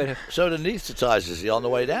 So it anesthetizes you on the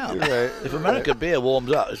way down. Right. If American beer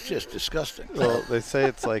warms up, it's just disgusting. Well, they say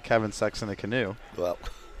it's like having sex in a canoe. Well,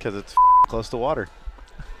 because it's close to water.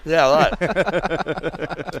 Yeah, right.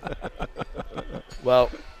 Well,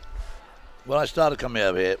 when I started coming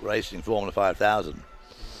over here racing Formula 5000,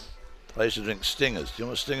 I used to drink Stingers. Do you know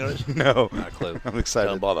what a Stinger is? No. Not a clue. I'm excited.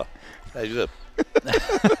 Don't bother. They're good.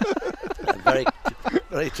 Very,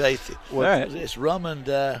 very tasty. It's rum and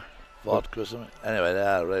vodka or something. Anyway, they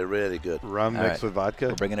are really, really good. Rum mixed with vodka?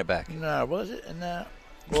 We're bringing it back. No, what was it?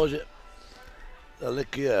 What was it? A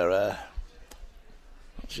liqueur.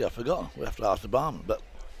 I forgot. We have to ask the barman. But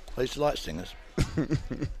I used to like Stingers.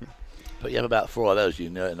 But you have about 4 of those,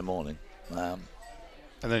 in the morning. And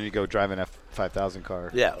then you go drive an F5000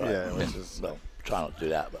 car. Yeah, right. Yeah, which is, well, try not to do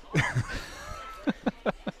that.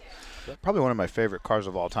 But probably one of my favorite cars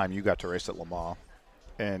of all time. You got to race at Le Mans,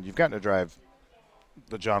 and you've gotten to drive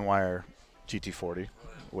the John Wyer GT40,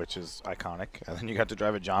 which is iconic. And then you got to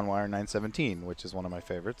drive a John Wyer 917, which is one of my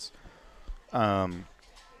favorites.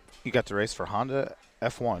 You got to race for Honda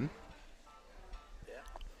F1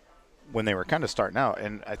 when they were kind of starting out.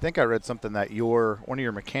 And I think I read something that one of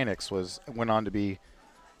your mechanics went on to be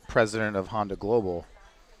president of Honda Global.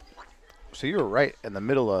 So you were right in the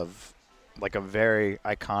middle of like a very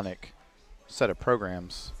iconic set of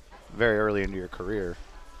programs very early into your career.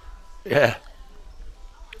 Yeah.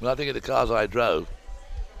 When I think of the cars I drove,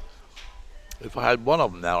 if I had one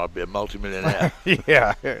of them now, I'd be a multimillionaire.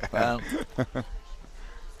 Yeah.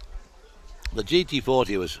 The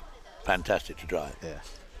GT40 was fantastic to drive. Yeah.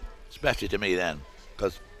 Especially to me then,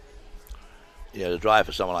 because to drive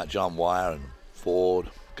for someone like John Wyer and Ford,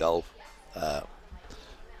 Gulf,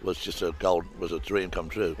 was just a dream come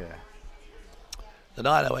true. Yeah. The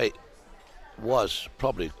 908 was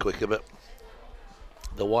probably quicker, but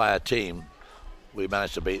the Wyer team, we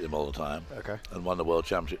managed to beat them all the time. Okay. And won the World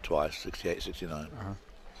Championship twice, 68, 69. Uh-huh.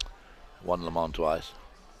 Won Le Mans twice.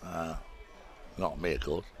 Not me, of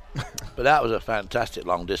course. But that was a fantastic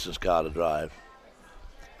long-distance car to drive.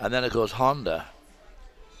 And then, of course, Honda,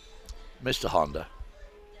 Mr. Honda,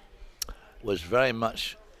 was very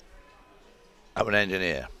much an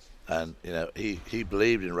engineer. And, he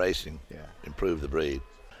believed in racing, improve the breed.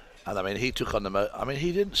 And, he took on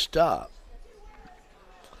he didn't start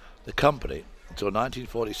the company until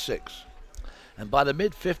 1946. And by the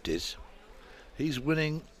mid-50s, he's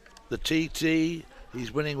winning the TT,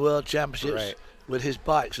 He's winning world championships with his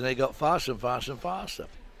bikes, and they got faster and faster and faster.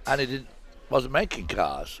 And he wasn't making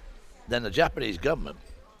cars. Then the Japanese government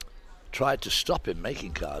tried to stop him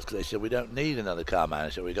making cars because they said, we don't need another car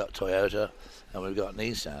manager. We've got Toyota and we've got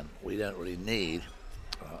Nissan. We don't really need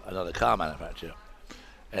another car manufacturer.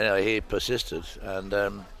 Anyway, he persisted and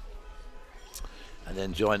then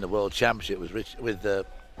joined the World Championship with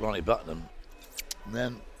Ronnie Bucknam. And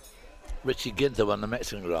then Richie Ginther won the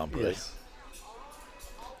Mexican Grand Prix. Yes.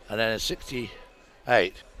 And then in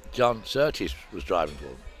 '68, John Surtees was driving for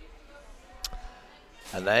them.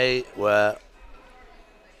 And they were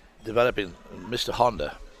developing, Mr.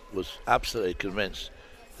 Honda was absolutely convinced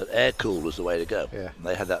that air-cooled was the way to go. Yeah. And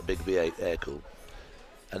they had that big V8 air-cooled.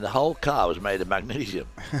 And the whole car was made of magnesium.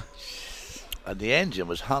 And the engine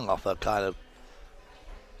was hung off a kind of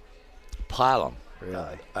pylon.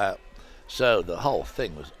 Really? So the whole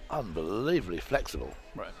thing was unbelievably flexible.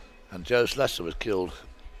 Right. And Joe Slessor was killed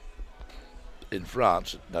in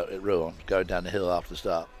France, at Rouen, going down the hill after the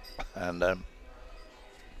start. And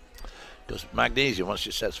because magnesium, once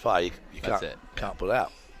it sets fire, you can't put it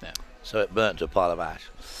out. Yeah. So it burnt to a pile of ash.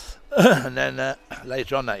 And then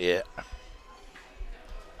later on that year,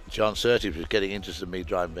 John Surtees was getting interested in me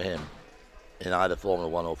driving for him in either Formula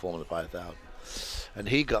 1 or Formula 5000. And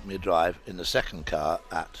he got me a drive in the second car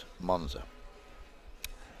at Monza.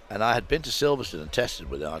 And I had been to Silverstone and tested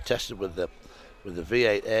with it. I tested with the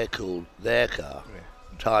V8 air-cooled their car,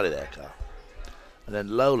 entirely their car. And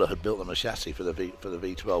then Lola had built them a chassis for the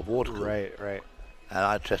V12 water-cooled. Right. And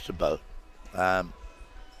I tested both. And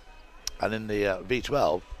in the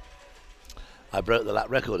V12, I broke the lap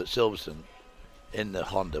record at Silverstone in the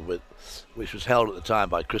Honda, which was held at the time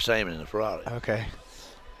by Chris Amon in the Ferrari. Okay.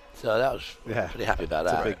 So that was pretty happy about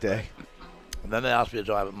that. It's a big day. And then they asked me to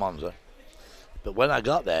drive at Monza. But when I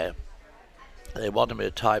got there, they wanted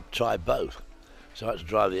me to try both. So I had to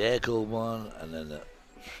drive the air-cooled one and then the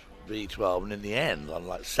V12. And in the end, on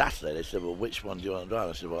like Saturday, they said, well, which one do you want to drive?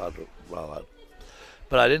 I said,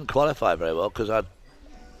 but I didn't qualify very well because I'd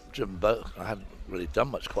driven both. I hadn't really done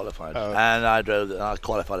much qualifying. And I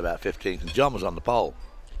qualified about 15th, and John was on the pole.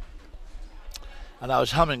 And I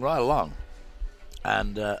was humming right along.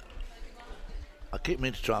 And I keep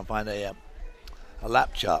meaning to try and find a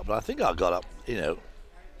lap chart, but I think I got up,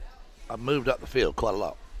 I moved up the field quite a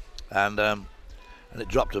lot. And it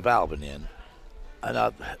dropped a valve in the end.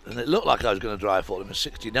 And it looked like I was going to drive for them in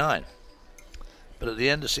 '69. But at the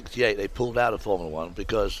end of '68, they pulled out of Formula 1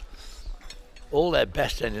 because all their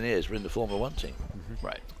best engineers were in the Formula 1 team. Mm-hmm.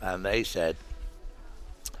 Right. And they said,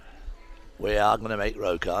 we are going to make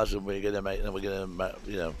road cars, and we're going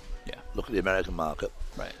to look at the American market.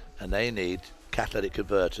 Right. And they need catalytic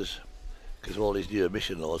converters because of all these new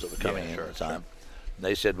emission laws that were coming in at the time. And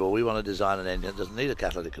they said, well, we want to design an engine that doesn't need a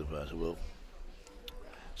catalytic converter.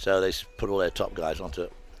 So they put all their top guys onto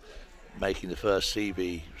making the first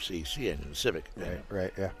CVCC engine, the Civic.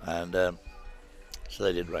 Right, yeah. And so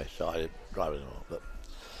they did race, so I didn't drive it all.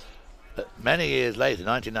 But many years later,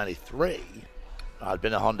 1993, I'd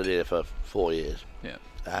been a Honda dealer for 4 years. Yeah.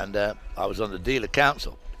 And I was on the dealer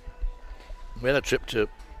council. We had a trip to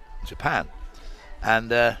Japan. And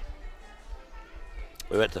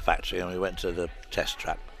we went to the factory and we went to the test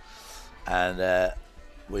track. And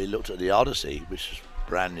we looked at the Odyssey, which was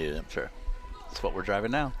brand new. Sure. That's what we're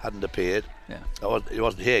driving now. Hadn't appeared. Yeah. It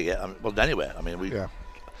wasn't here yet. It wasn't anywhere. I mean,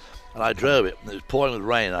 and I drove it. It was pouring with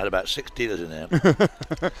rain. I had about 6 dealers in there.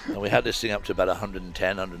 And we had this thing up to about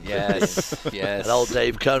 110, 150. Yes. And old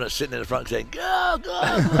Dave Conant sitting in the front saying, go,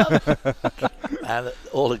 go, go. And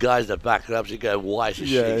all the guys in the back are absolutely going white as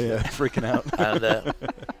sheets. Yeah, freaking out. And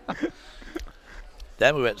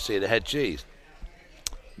then we went to see the head cheese,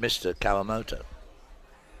 Mr. Kawamoto,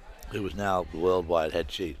 who was now the worldwide head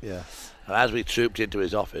cheese. Yeah. And as we trooped into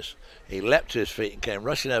his office, he leapt to his feet and came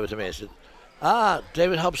rushing over to me and said,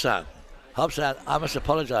 David Hobbs-san, I must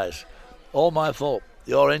apologize. All my fault.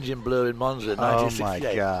 Your engine blew in Monza in 1968. Oh,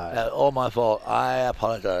 my God. All my fault. I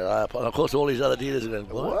apologize. And, of course, all these other dealers are going,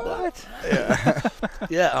 what? Yeah.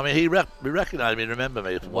 Yeah, I mean, he recognized me and remembered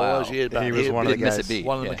me. From all those years back. He was one of the guys. Miss a beat.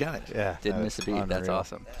 One of the mechanics. Yeah. Didn't miss a beat. That's unreal.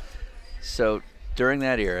 awesome. So during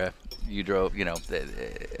that era, you drove,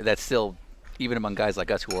 that's still, even among guys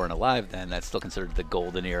like us who weren't alive then, that's still considered the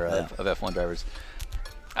golden era of F1 drivers.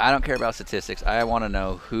 I don't care about statistics. I want to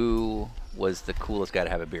know who was the coolest guy to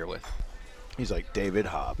have a beer with. He's like David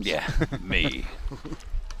Hobbs. Yeah, me.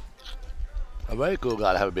 A very cool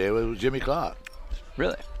guy to have a beer with was Jimmy Clark.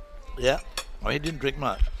 Really? Yeah. Well, he didn't drink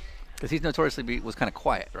much. Because he's notoriously was kind of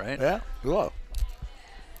quiet, right? Yeah, he was.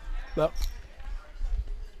 But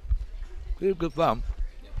he was good fun.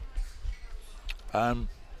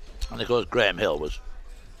 And of course, Graham Hill was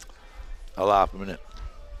a laugh a minute.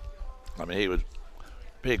 I mean, he was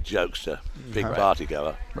big jokester, big party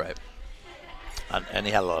goer, Right. and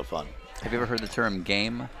he had a lot of fun. Have you ever heard the term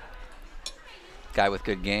game? Guy with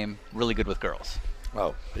good game, really good with girls.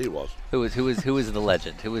 Oh, he was. Who is the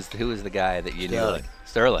legend? Who is the guy that you Sterling. knew?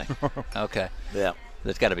 Sterling. Okay. Yeah.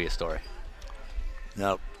 There's got to be a story.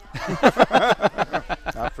 No,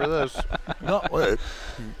 Not for this. not really.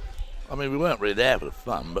 I mean, we weren't really there for the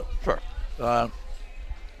fun, but Sure.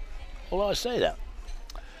 although I say that,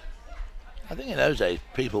 I think in those days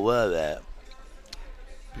people were there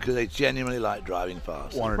because they genuinely liked driving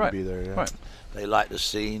fast. Wanted Right. to be there, yeah. Right. They liked the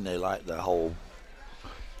scene, they liked the whole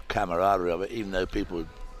camaraderie of it, even though people would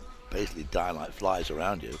basically die like flies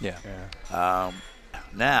around you. Yeah. Yeah.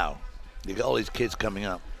 Now, you got all these kids coming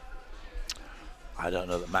up. I don't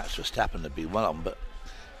know that Max Verstappen would be one of them, but,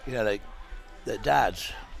 you know, their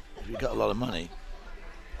dads, if you've got a lot of money,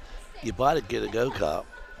 you buy the kid a go-kart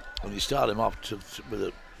and you start him off with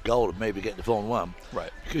a goal of maybe getting to Formula 1.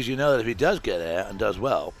 Right. Because you know that if he does get there and does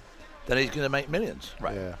well, then he's going to make millions.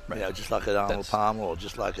 Right. Yeah. Right. You know, just like an Arnold That's- Palmer or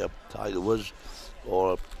just like a Tiger Woods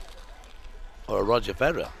or a Roger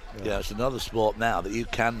Federer. Yeah. You know, it's another sport now that you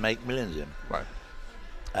can make millions in. Right.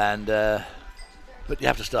 And but you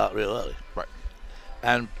have to start real early. Right.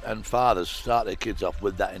 And fathers start their kids off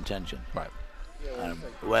with that intention. Right.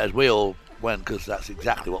 Whereas we all went because that's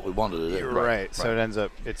exactly what we wanted to do. Right. So it ends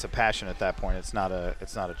up it's a passion at that point. It's not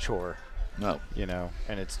a chore, No. you know.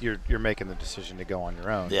 And it's you're making the decision to go on your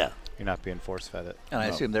own. Yeah. You're not being force fed it. And I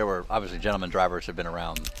assume there were obviously gentlemen drivers have been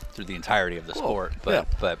around through the entirety of the sport, but yeah.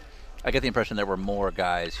 but I get the impression there were more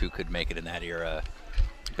guys who could make it in that era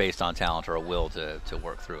based on talent or a will to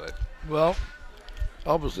work through it. Well,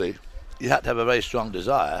 obviously, you had to have a very strong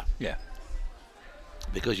desire Yeah.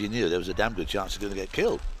 because you knew there was a damn good chance you're going to get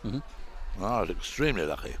killed. Mhm. Well, I was extremely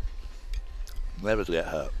lucky never to get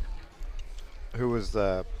hurt. Who was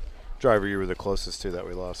the driver you were the closest to that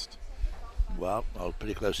we lost? Well, I was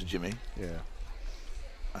pretty close to Jimmy. Yeah.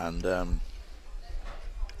 And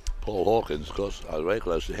Paul Hawkins, of course, I was very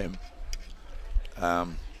close to him.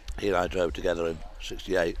 He and I drove together in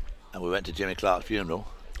 '68, and we went to Jimmy Clark's funeral.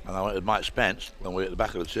 And I went with Mike Spence when we were at the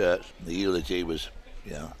back of the church. The eulogy was,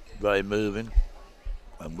 you know, very moving,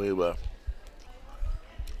 and we were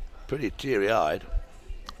pretty teary-eyed,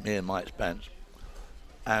 me and Mike Spence.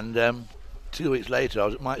 And 2 weeks later, I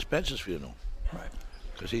was at Mike Spence's funeral. Right.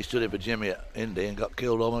 Because he stood in for Jimmy at Indy and got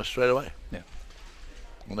killed almost straight away. Yeah.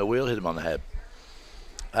 And the wheel hit him on the head.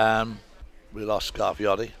 We lost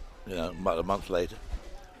Scarfiotti, you know, about a month later.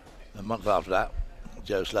 A month after that,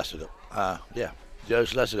 Joe Slessor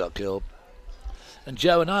got killed. And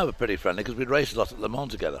Joe and I were pretty friendly because we'd raced a lot at Le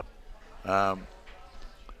Mans together.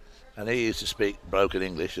 And he used to speak broken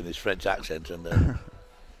English and his French accent, and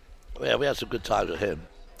yeah, we had some good times with him.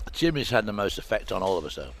 Jimmy's had the most effect on all of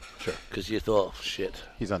us, though. Sure. Because you thought, shit,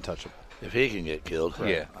 He's untouchable. if he can get killed,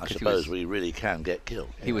 Yeah, I 'cause he suppose was- we really can get killed.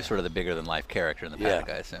 He was sort of the bigger than life character in the Yeah. paddock,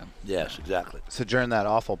 I assume. Yes, exactly. So during that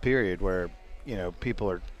awful period where, you know, people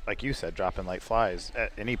are, like you said, dropping like flies,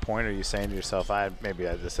 at any point are you saying to yourself,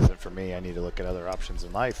 this isn't for me, I need to look at other options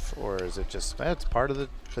in life? Or is it just, it's part of the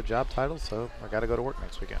job title, so I got to go to work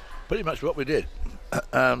next weekend? Pretty much what we did.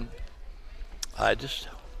 I just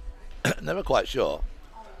never quite sure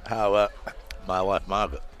how my wife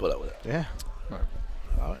Margaret put up with it. Yeah.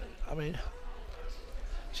 I mean,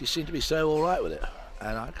 she seemed to be so all right with it,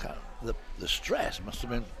 and the stress must have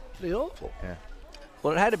been pretty awful. Yeah.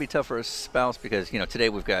 Well, it had to be tough for a spouse because, you know, today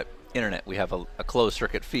we've got internet. We have a closed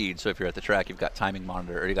circuit feed. So if you're at the track, you've got timing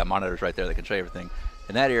monitor, or you got monitors right there that can show you everything.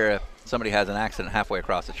 In that era, somebody has an accident halfway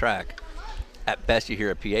across the track. At best, you hear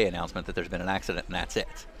a PA announcement that there's been an accident, and that's it.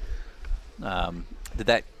 Did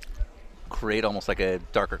that create almost like a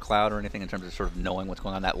darker cloud or anything in terms of sort of knowing what's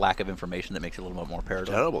going on, that lack of information that makes it a little bit more paranoid?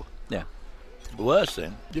 Terrible. Yeah. The worst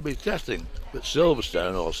thing, you'd be testing at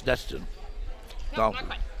Silverstone or Stetson,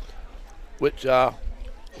 which are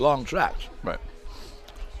long tracks, Right.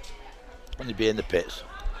 and you'd be in the pits,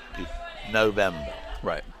 November,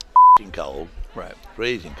 Right. cold, Right.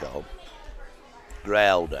 freezing cold, grey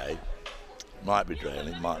all day, might be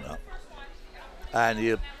draining, might not, and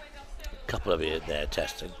you, a couple of you there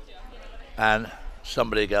testing, and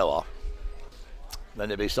somebody go off, then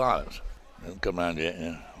there'd be silence, and come round here,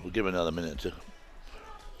 you know, we'll give another minute or two,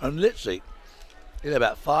 and literally, you know,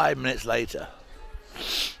 about 5 minutes later,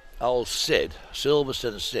 old Sid,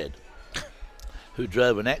 Silverstone Sid, who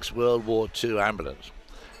drove an ex-World War II ambulance,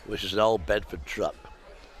 which is an old Bedford truck,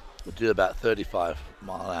 would do about 35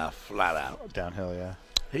 mile an hour flat out. Downhill, yeah.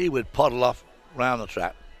 He would poddle off round the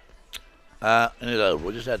track in his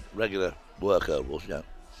overall, just had regular work overalls, you know.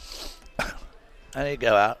 And he'd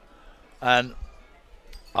go out, and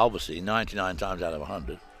obviously 99 times out of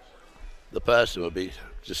 100, the person would be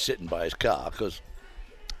just sitting by his car because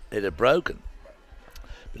it had broken.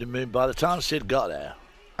 But I mean, by the time Sid got there,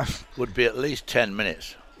 would be at least 10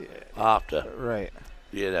 minutes after. Right.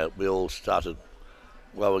 You know, we all started.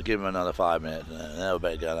 Well, we'll give him another 5 minutes, and then we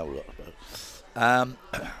better go and have a look.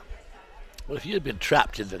 Well, if you'd been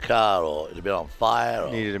trapped in the car or it had been on fire,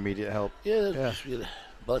 or Needed immediate help. yeah.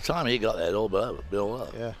 By the time he got there, it'd all been over.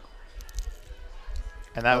 Yeah.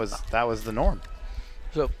 And that was the norm.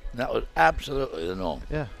 So that was absolutely the norm.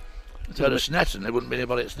 Yeah. So to Snetton, there wouldn't be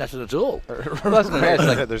anybody at Snetton at all. Well, I was gonna ask,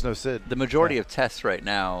 like, There's no Sid. the majority of tests right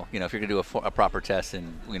now, you know, if you're going to do a proper test,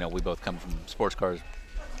 and, you know, we both come from sports cars,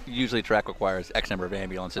 usually track requires X number of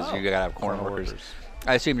ambulances. You got to have corner workers.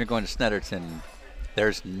 I assume you're going to Snetterton.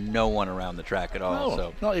 There's no one around the track at all. No,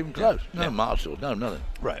 So not even close. No marshals, no nothing.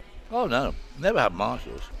 Right. Oh, no. Never had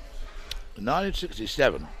marshals. In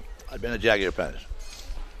 1967, I'd been a Jaguar apprentice.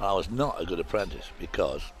 I was not a good apprentice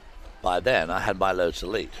because by then I had my loads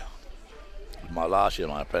elite. My last year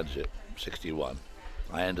of my apprenticeship, 61.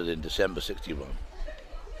 I ended in December 61.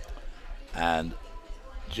 And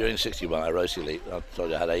during 61, I raced elite. I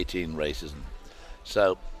told you I had 18 races. And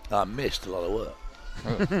so I missed a lot of work.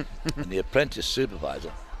 And the apprentice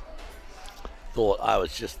supervisor thought I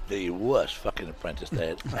was just the worst fucking apprentice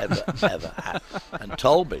they had ever had, and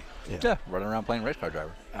told me. Yeah, running around playing race car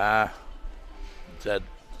driver. Said,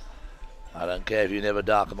 I don't care if you never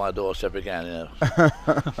darken my doorstep again, you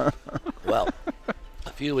know. Well,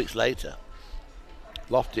 a few weeks later,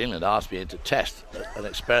 Lofty England asked me to test an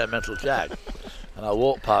experimental Jag. And I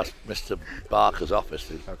walked past Mr. Barker's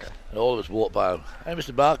office. Okay. And all of us walked by him. Hey,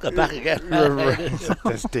 Mr. Barker, back again.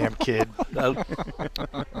 This damn kid. No.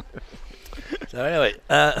 So anyway,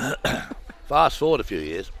 fast forward a few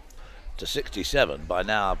years to 67. By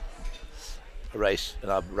now, I've raced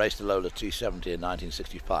a Lola T70 in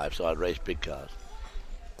 1965, so I'd raced big cars.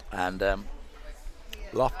 And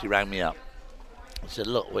Lofty rang me up and said,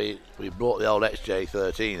 look, we brought the old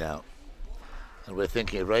XJ13 out, and we're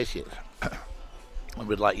thinking of racing it. And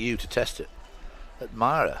we'd like you to test it at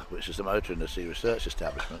Myra, which is the motor industry research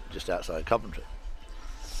establishment just outside Coventry.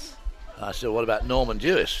 And I said, what about Norman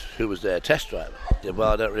Dewis, who was their test driver? He said,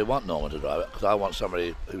 well, I don't really want Norman to drive it because I want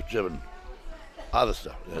somebody who's driven other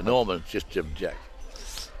stuff. You know, Norman's just driven Jack.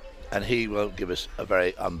 And he won't give us a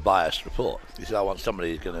very unbiased report. He said, I want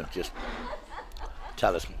somebody who's going to just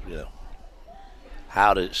tell us, you know,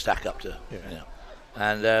 how did it stack up to, you know.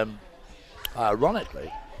 And ironically,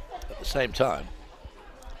 at the same time,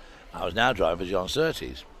 I was now driving for John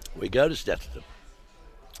Surtees. We go to Snetterton,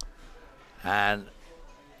 and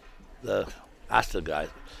the Aston guys,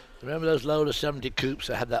 remember those Lola 70 coupes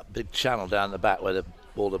that had that big channel down the back where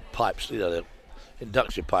all the pipes, you know, the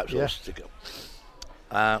induction pipes all stick up?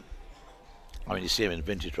 I mean, you see them in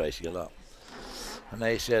vintage racing a lot. And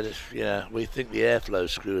they said, you know, we think the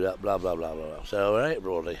airflow's screwed up, blah, blah, blah, blah, blah. So Eric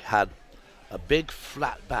Broadley had a big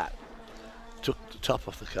flat back, took the top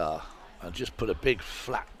off the car, and just put a big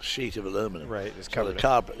flat sheet of aluminum. Right, it's so covered.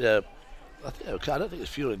 the carb, I don't think it was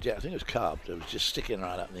fuel injected. I think it was carb. It was just sticking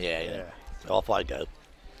right up in the air. You know? So off I go.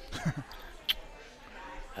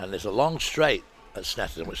 And there's a long straight at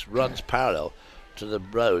Snetterton which runs parallel to the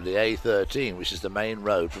road, the A13, which is the main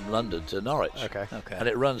road from London to Norwich. Okay. And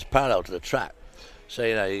it runs parallel to the track. So,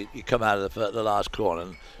 you know, you come out of the last corner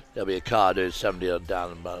and there'll be a car doing 70 on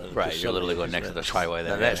down the Right, you're literally going next to the highway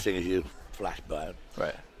there. The next thing is you flash by it.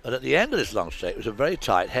 Right. And at the end of this long straight was a very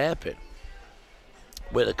tight hairpin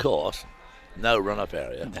with, of course, no run-up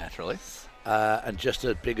area. Naturally. And just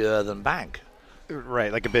a big earthen bank.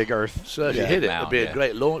 Right, like a big earth. So if you hit it, mound, it'd be a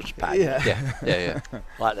great launch pad. Yeah.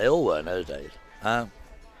 Like they all were in those days.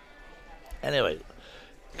 Anyway,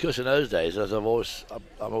 because in those days, as I'm always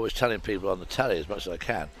telling people on the telly as much as I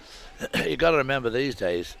can, you've got to remember these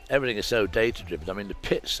days, everything is so data-driven. I mean, the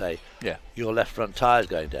pits say, your left front tire's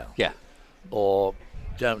going down. Yeah. Or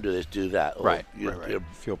don't do this, do that. Or Right.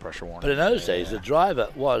 Fuel pressure warning. But in those days, the driver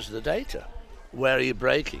was the data. Where are you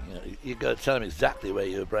braking? You've got to tell him exactly where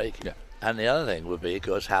you're braking. Yeah. And the other thing would be, of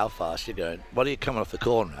course, how fast you're going. What are you coming off the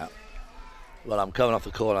corner at? Well, I'm coming off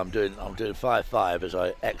the corner. I'm doing 5.5 as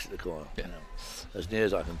I exit the corner. Yeah. You know, as near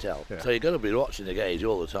as I can tell. Yeah. So you've got to be watching the gauge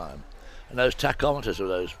all the time. And those tachometers were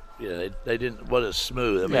those, you know, they weren't as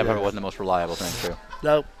smooth. I mean, Yeah, but it wasn't the most reliable thing, too.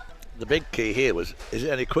 no, the big key here was, is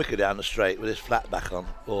it any quicker down the straight with this flat back on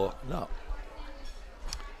or not?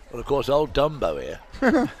 Well, of course, old Dumbo here.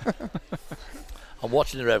 I'm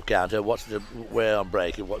watching the rev counter, watching where I'm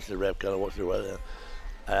braking, watching the rev counter, watching the weather.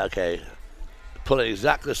 Okay, pulling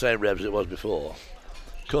exactly the same revs as it was before.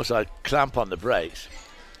 Of course, I clamp on the brakes,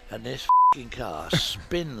 and this f***ing car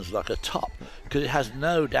spins like a top because it has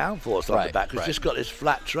no downforce on the back. It's just got this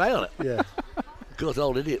flat tray on it. Yeah. Of course,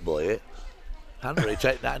 old idiot boy here hadn't really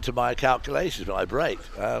taken that into my calculations when I braked.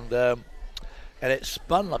 And it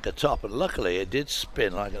spun like a top. And luckily, it did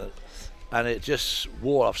spin like a... And it just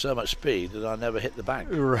wore off so much speed that I never hit the bank.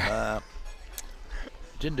 Right.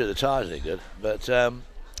 Didn't do the tyres any good. But I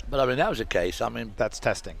mean, that was the case. I mean... That's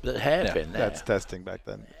testing. The hairpin there. That's testing back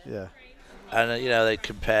then, yeah. And, they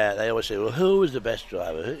compare, they always say, well, who was the best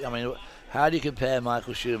driver? I mean, how do you compare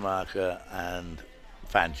Michael Schumacher and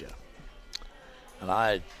Fangio?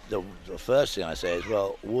 And the first thing I say is,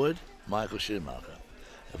 well, would Michael Schumacher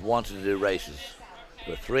have wanted to do races that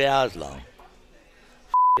were 3 hours long,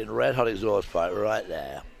 red hot exhaust pipe right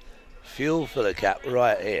there, fuel filler cap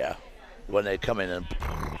right here, when they come in and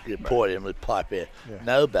you pour it in with pipe here,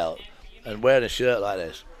 no belt, and wearing a shirt like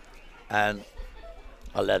this, and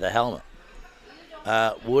a leather helmet?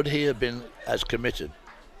 Would he have been as committed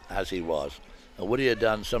as he was? And would he have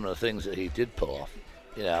done some of the things that he did pull off?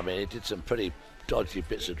 I mean, he did some pretty dodgy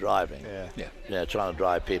bits of driving. Yeah. Trying to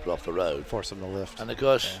drive people off the road. Force them to lift. And, of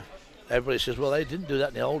course, everybody says, well, they didn't do that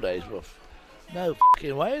in the old days. Well, no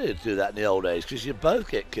f***ing way they did do that in the old days because you both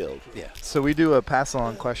get killed. Yeah. So we do a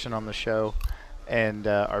pass-along question on the show, and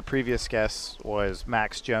our previous guest was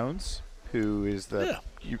Max Jones, who is the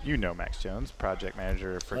you know Max Jones, project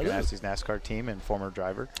manager for Ganassi's NASCAR team and former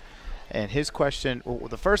driver. And his question,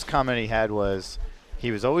 the first comment he had was,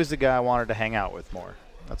 he was always the guy I wanted to hang out with more.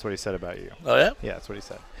 That's what he said about you. Oh, yeah? Yeah, that's what he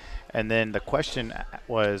said. And then the question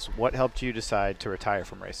was, what helped you decide to retire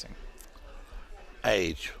from racing?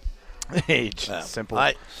 Age. Age.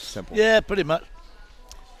 Simple. Simple. Yeah, pretty much.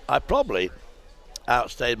 I probably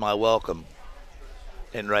outstayed my welcome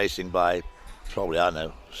in racing by probably,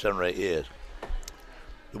 7 or 8 years.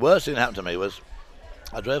 The worst thing that happened to me was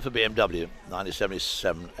I drove for BMW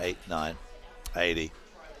 1977, 8, 9, 80.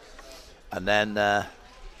 And then I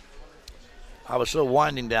was sort of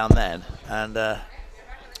winding down then, and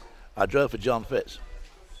I drove for John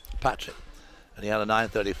Fitzpatrick, and he had a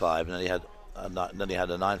 935, and then he had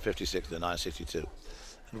a 956 and a 962.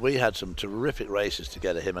 And we had some terrific races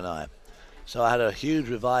together, him and I. So I had a huge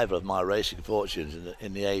revival of my racing fortunes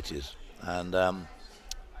in the 80s, and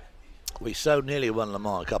we so nearly won Le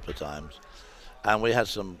Mans a couple of times, and we had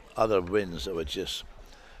some other wins that were just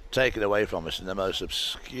taken away from us in the most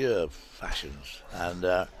obscure fashions,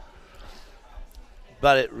 and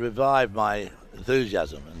but it revived my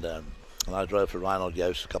enthusiasm, and I drove for Reinhold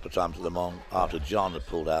Jost a couple of times at Le Mans after John had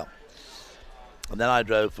pulled out, and then I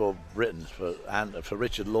drove for Britain for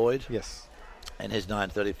Richard Lloyd, in his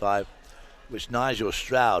 935, which Nigel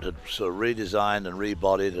Stroud had sort of redesigned and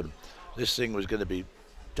rebodied, and this thing was going to be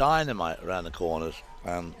dynamite around the corners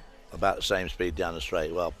and about the same speed down the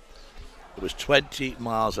straight. Well, it was 20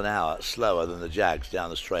 miles an hour slower than the Jags down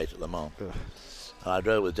the straight at Le Mans. And I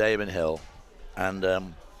drove with Damon Hill and a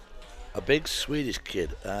big Swedish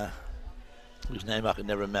kid whose name I can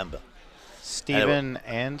never remember. Steven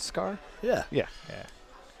Ansgar? Yeah. Yeah.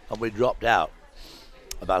 And we dropped out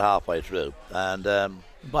about halfway through. And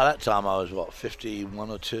by that time I was, 51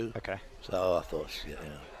 or 2? Okay. So I thought,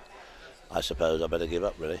 I suppose I better give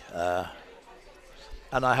up, really.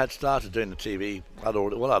 And I had started doing the TV. I'd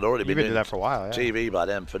already been doing that for a while, TV by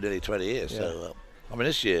then for nearly 20 years. Yeah. So,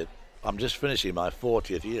 this year, I'm just finishing my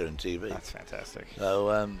 40th year in TV. That's fantastic. So,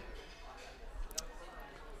 well,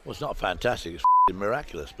 it's not fantastic. It's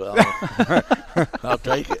miraculous, but I'll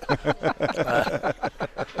take it.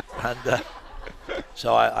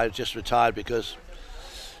 So I just retired because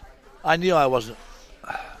I knew I wasn't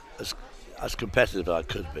as competitive as I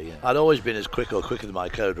could be. I'd always been as quicker than my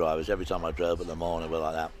co-drivers every time I drove at Le Mans and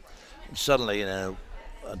like that. And suddenly,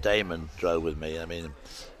 Damon drove with me. I mean,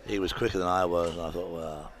 he was quicker than I was, and I thought,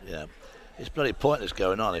 well, it's bloody pointless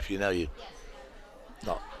going on if you know you're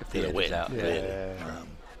not going to win. Really.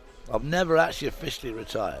 I've never actually officially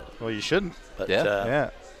retired. Well, you shouldn't. But,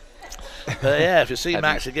 But if you see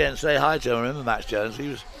Max again, say hi to him. Remember Max Jones?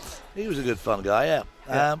 He was a good fun guy.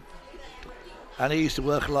 And he used to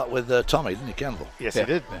work a lot with Tommy, didn't he, Campbell? Yes, he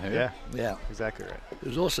did. Yeah, exactly right. He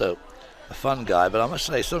was also a fun guy, but I must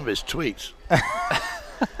say some of his tweets.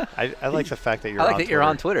 I like the fact that you're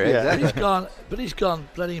on Twitter. Yeah. Exactly. He's gone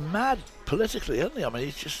bloody mad politically, hasn't he? I mean,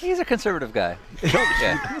 he's a conservative guy. He's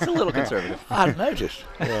a little conservative. I hadn't noticed.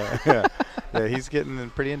 Yeah, he's getting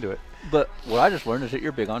pretty into it. But what I just learned is that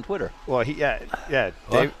you're big on Twitter. Well, David.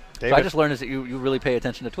 So I just learned is that you really pay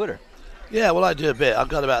attention to Twitter. Yeah, well, I do a bit. I've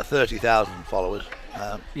got about 30,000 followers.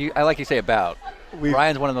 I like you say about.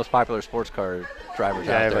 Ryan's one of the most popular sports car drivers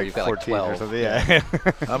out there. You've got 14 like 12. or something. Yeah.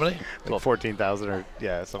 How many? Like 14,000 or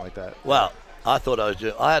something like that. Well, I thought I was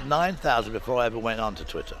doing. I had 9,000 before I ever went on to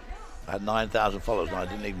Twitter. I had 9,000 followers and I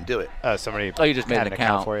didn't even do it. Somebody. Oh, you just made had an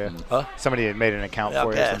account for you. Huh? Somebody had made an account Yeah, for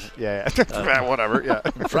I you. guess. Yeah. Whatever. Yeah.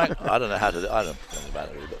 Frank, I don't know how to do. I don't know about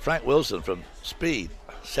it really, but Frank Wilson from Speed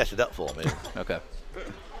set it up for me. Okay.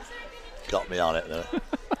 Got me on it though.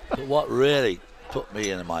 But what really put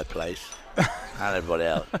me into my place and everybody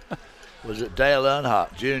else was that Dale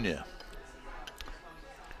Earnhardt Jr.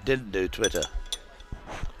 didn't do Twitter.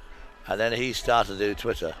 And then he started to do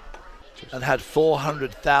Twitter and had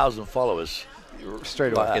 400,000 followers.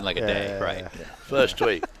 Straight away. In like a day, right. Yeah. First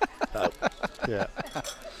tweet. Yeah.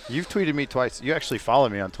 You've tweeted me twice. You actually follow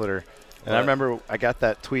me on Twitter. And I remember I got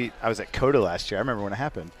that tweet. I was at COTA last year. I remember when it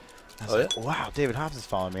happened. I was like, wow, David Hobbs is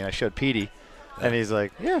following me. And I showed Petey. And he's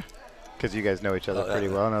like, yeah. Because you guys know each other pretty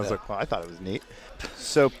well. And I was like, well, I thought it was neat.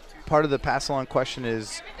 So part of the pass-along question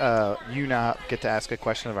is you now get to ask a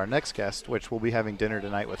question of our next guest, which we'll be having dinner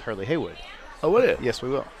tonight with Hurley Haywood. Oh, will you? Yes, we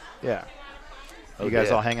will. Yeah. Oh, you guys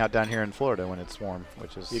yeah. all hang out down here in Florida when it's warm,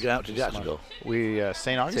 which is. You go out to smart. Jacksonville? We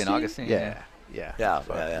St. Augustine. St. Augustine, Yeah.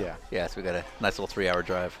 Yeah, so we got a nice little 3-hour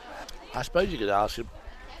drive. I suppose you could ask him,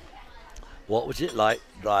 what was it like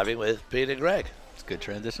driving with Peter Gregg? It's a good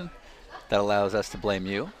transition. That allows us to blame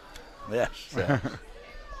you. Yes. So.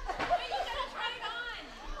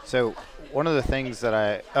 So one of the things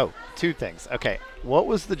that two things. Okay, what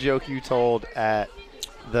was the joke you told at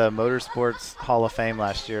the Motorsports Hall of Fame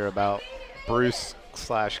last year about Bruce /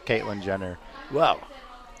 Caitlyn Jenner? Well,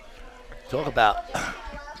 talk about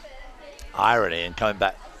irony and coming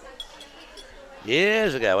back.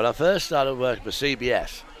 Years ago, when I first started working for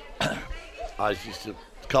CBS, I used to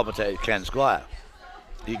commentate with Ken Squire.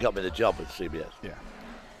 He got me the job with CBS. Yeah.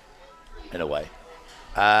 In a way.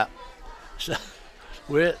 So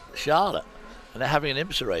we're at Charlotte, and they're having an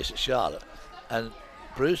IMSA race at Charlotte, and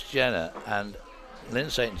Bruce Jenner and Lynn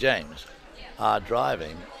St. James are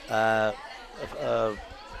driving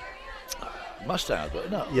Mustang, but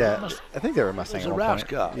no. Yeah, I think they were Mustang. It was at a one Roush point.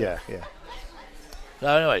 car. Yeah. So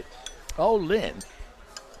anyway, old Lynn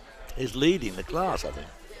is leading the class, I think.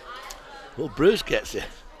 Well, Bruce gets in.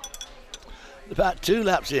 About 2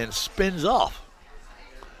 laps in, spins off.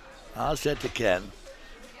 I said to Ken,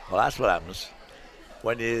 well, that's what happens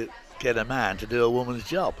when you get a man to do a woman's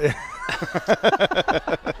job.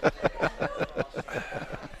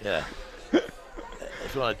 Yeah.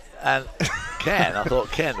 And Ken, I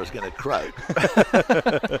thought Ken was going to croak.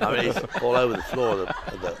 I mean, he's all over the floor of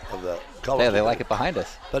the college. Yeah, they like it behind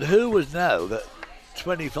us. But who would know that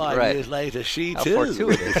 25 Right. years later, she How too.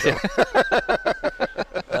 fortuitous. Yeah.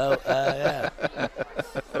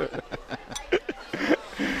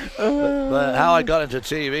 But how I got into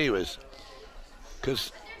TV was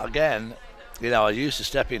because, again, I used to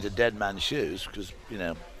step into dead man's shoes because,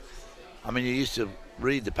 I mean, you used to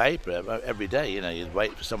read the paper every day. You'd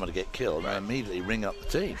wait for someone to get killed and immediately ring up the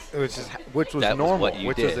team. Which was That was normal, what you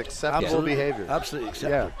which did. was acceptable Absolutely. behavior. Absolutely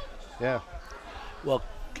acceptable. Yeah. Well,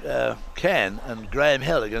 Ken and Graham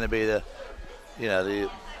Hill are going to be the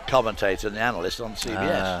commentator and the analyst on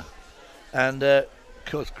CBS. And, of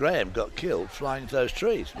course, Graham got killed flying into those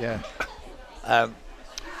trees. Yeah.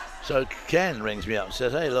 So Ken rings me up and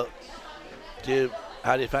says, hey, look,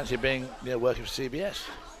 how do you fancy being, working for CBS?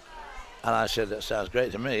 And I said, that sounds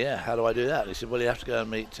great to me, yeah. How do I do that? And he said, well, you have to go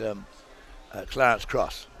and meet Clarence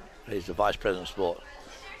Cross. He's the Vice President of Sport.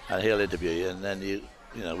 And he'll interview you, and then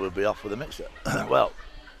we'll be off with a mixer. Well,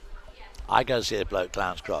 I go to see a bloke,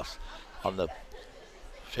 Clarence Cross, on the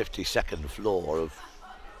 52nd floor of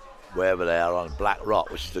wherever they are on Black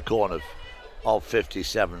Rock, which is the corner of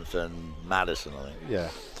 57th and Madison, I think.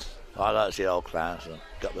 Yeah. I like to see old Clarence, and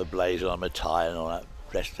got the blazer on, my tie and all that,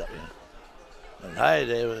 dressed up, And, hey,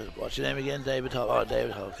 David, what's your name again? David Hobbs. Oh,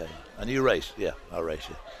 David Hobbs, okay. And you race? Yeah, I race,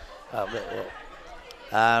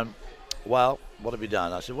 yeah. Well, what have you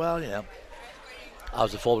done? I said, well, I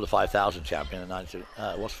was the Formula 5000 champion in 92.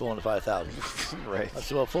 What's Formula 5000? Right. I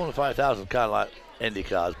said, well, Formula 5000 is kind of like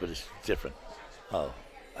IndyCars, but it's different. Oh,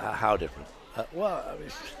 how different? Well, I mean,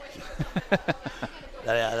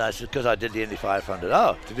 and I said, because I did the Indy 500.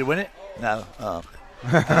 Oh, did you win it? No. Oh.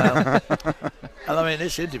 And I mean,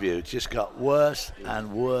 this interview just got worse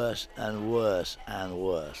and worse and worse and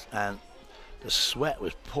worse. And the sweat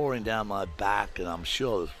was pouring down my back, and I'm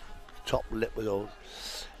sure the top lip was all.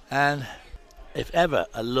 And if ever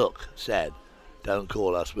a look said, don't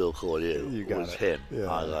call us, we'll call you, You got was it. him.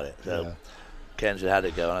 Yeah. I got it. So Yeah. Ken said, how'd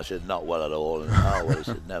it go? And I said, not well at all. And he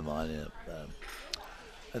said, never mind.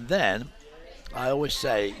 And then I always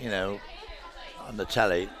say, on the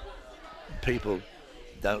telly, people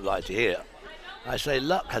don't like to hear. I say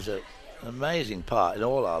luck has an amazing part in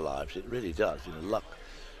all our lives. It really does. Luck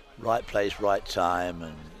right place, right time,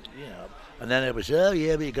 and and then it was, oh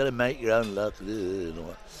yeah, but you got to make your own luck.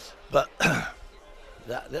 But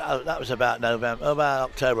that was about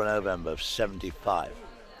October, November of '75,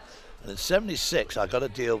 and in '76 I got a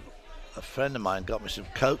deal. A friend of mine got me some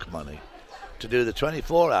Coke money to do the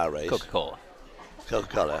 24-hour race.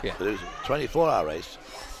 Coca-Cola, yeah. to do the 24-hour race,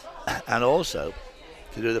 and also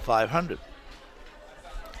to do the 500.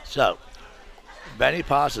 So Benny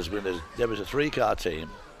passes when there was a 3-car team.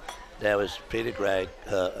 There was Peter Gregg,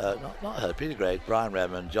 Peter Gregg, Brian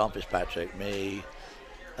Redmond, John Fitzpatrick, me,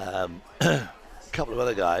 a couple of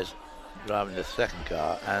other guys driving the 2nd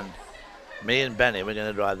car, and me and Benny were going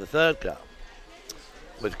to drive the 3rd car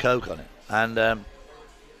with Coke on it. And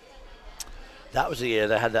that was the year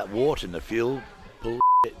they had that water in the fuel. Do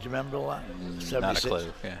you remember all that? Not a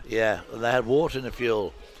clue. Yeah, and they had water in the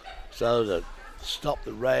fuel, so that stopped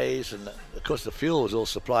the race, and of course the fuel was all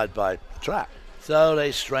supplied by the track. So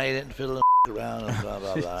they strain it and fiddle and around and blah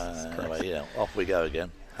blah blah. Anyway, off we go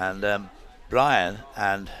again. And Brian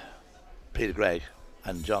and Peter Gregg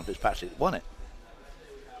and John Fitzpatrick won it.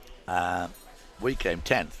 We came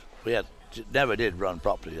 10th. We never did run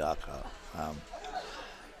properly, our car.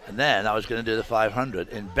 And then I was going to do the 500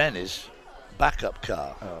 in Benny's backup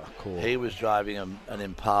car. Oh, cool. He was driving an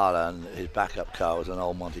Impala, and his backup car was an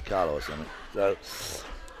old Monte Carlo or something.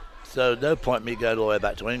 So no point me going all the way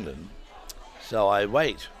back to England. So I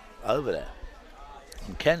wait over there.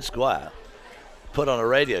 And Ken Squire put on a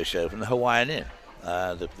radio show from the Hawaiian Inn,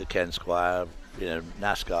 the Ken Squire,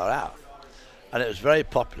 NASCAR hour. And it was very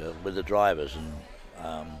popular with the drivers.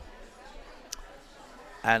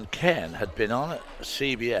 And Ken had been on at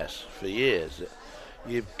CBS for years.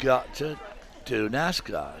 You've got to do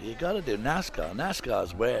NASCAR. You've got to do NASCAR.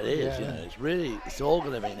 NASCAR's where it is. Yeah. It's all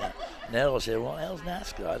going to be now. And they'll say, what the hell's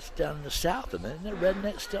NASCAR? It's down in the south, and then the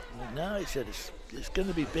redneck stuff. No, he said, it's going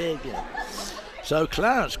to be big. So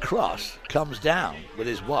Clarence Cross comes down with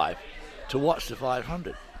his wife to watch the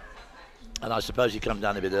 500. And I suppose he comes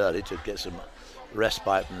down a bit early to get some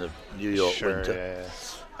respite from the New York winter. Yeah.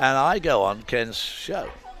 And I go on Ken's show.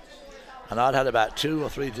 And I'd had about 2 or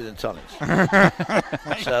 3 gin and tonics.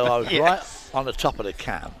 So I was right on the top of the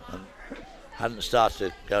can and hadn't started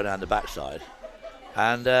to go down the backside.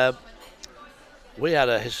 And we had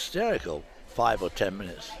a hysterical 5 or 10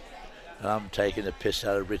 minutes. And I'm taking the piss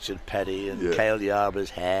out of Richard Petty and Cale Yarber's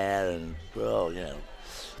hair. And,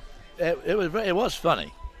 it was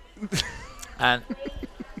funny. And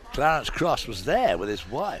Clarence Cross was there with his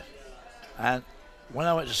wife. And when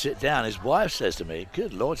I went to sit down, his wife says to me,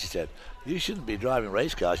 good Lord, she said, you shouldn't be driving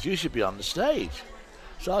race cars, you should be on the stage.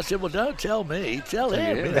 So I said, well, don't tell me, tell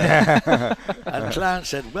him. And Clarence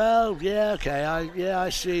said, well, yeah, okay, I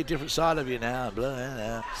see a different side of you now. Blah, blah,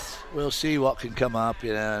 blah. We'll see what can come up,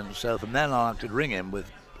 and so from then on I could ring him with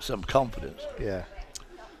some confidence. Yeah.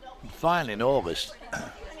 And finally in August,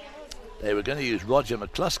 they were going to use Roger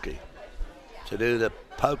McCluskey to do the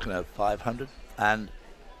Pocono 500, and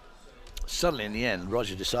suddenly in the end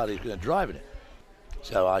Roger decided he was going to drive in it.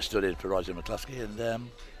 So I stood in for Roger McCluskey, and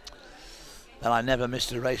I never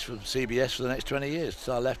missed a race from CBS for the next 20 years.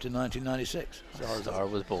 So I left in 1996. So I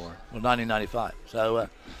was born. Well, 1995. So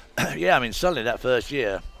suddenly that first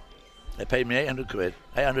year they paid me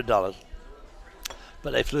 $800,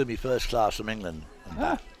 but they flew me first class from England and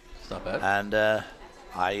back. It's not bad. And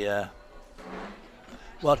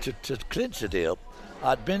to clinch the deal,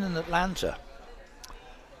 I'd been in Atlanta,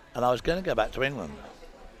 and I was going to go back to England.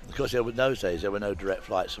 Of course, in those days there were no direct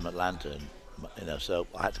flights from Atlanta, and so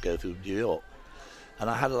I had to go through New York. And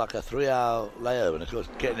I had like a 3-hour layover, and of course,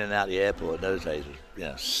 getting in and out of the airport in those days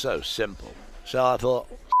was so simple. So I thought,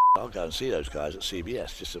 I'll go and see those guys at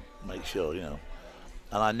CBS just to make sure, And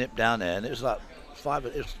I nipped down there, and it was like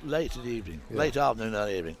it was late in the evening, late afternoon,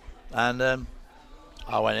 early evening. And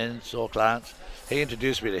I went in, saw Clarence. He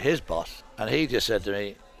introduced me to his boss, and he just said to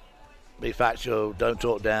me, be factual, don't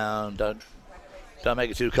talk down, don't make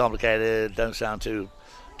it too complicated, don't sound too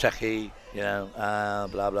techy, blah,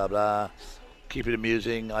 blah, blah. Keep it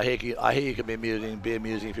amusing. I hear you can be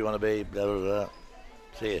amusing if you want to be, blah, blah, blah.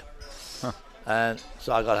 See you. Huh. And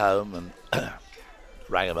so I got home and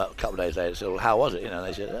rang them up a couple of days later and said, well, how was it? And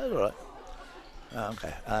they said, oh, all right. Oh,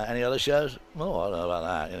 okay. Any other shows? Oh, I don't know about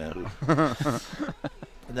that,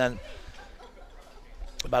 And then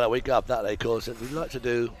about a week after that, they called and said, we'd like to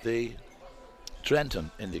do the Trenton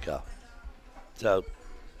IndyCar. So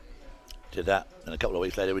did that, and a couple of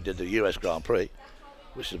weeks later we did the US Grand Prix,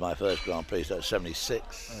 which is my first Grand Prix, so that's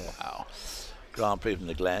 76. Oh, wow. Grand Prix from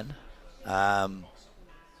the Glen. And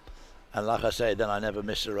like I said, then I never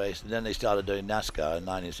missed a race. And then they started doing NASCAR in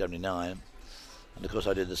 1979. And of course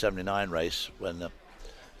I did the 79 race when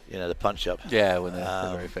you know, the punch-up. Yeah, when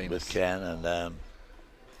they're very famous. With Ken, and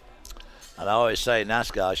I always say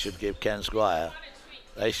NASCAR should give Ken Squire,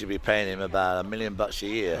 they should be paying him about $1 million a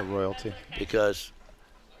year. A royalty. Because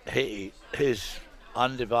his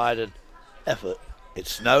undivided effort, it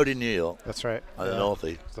snowed in New York. That's right. On the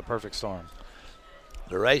Northeast. It's the perfect storm.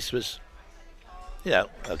 The race was, you know,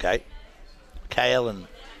 okay. Cale and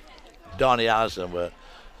Donnie Allison were,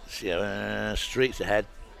 you know, streets ahead.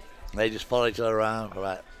 They just followed each other around for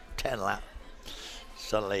about 10 laps.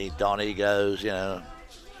 Suddenly Donnie goes, you know,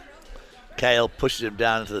 Cale pushes him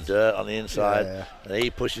down into the dirt on the inside, and he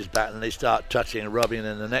pushes back, and they start touching and rubbing,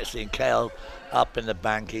 and the next thing, Cale up in the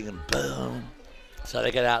banking, and boom. So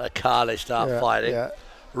they get out of the car, they start fighting. Yeah.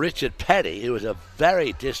 Richard Petty, who was a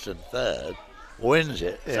very distant third, wins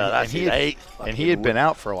it. So that's his eighth. And he had been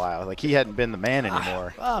out for a while. Like, he hadn't been the man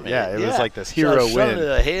anymore. It was like this hero win.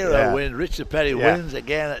 The hero win. Richard Petty wins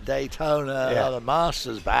again at Daytona. The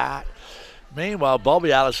Masters back. Meanwhile,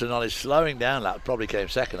 Bobby Allison on his slowing down lap, probably came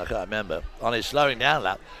second, I can't remember. On his slowing down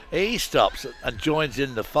lap, he stops and joins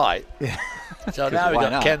in the fight. So now we've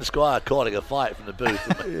got Ken Squire calling a fight from the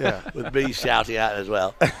booth with me shouting out as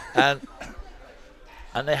well. And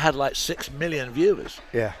they had like 6 million viewers.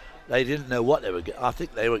 Yeah. They didn't know what they were getting. I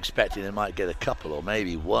think they were expecting they might get a couple or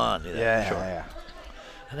maybe one. You know,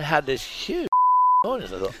 And they had this huge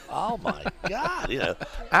audience. I thought, oh my God, you know.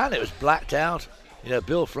 And it was blacked out. You know,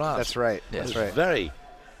 Bill France. That's right. Was very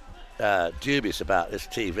dubious about this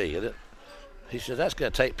TV. He said that's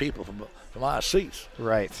going to take people from our seats.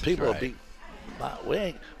 Right. People will be. We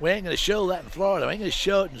ain't going to show that in Florida. We ain't going to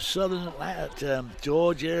show it in Southern Atlanta,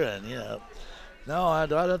 Georgia, and you know. No, I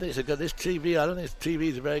don't think it's a good. This TV. I don't think this TV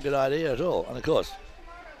is a very good idea at all. And of course,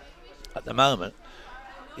 at the moment,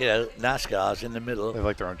 you know, NASCAR's in the middle. They have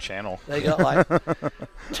like their own channel. They got like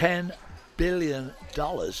 $10 billion.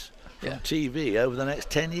 From TV over the next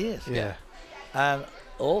 10 years. Yeah. And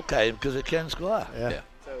all came because of Ken Squire. Yeah.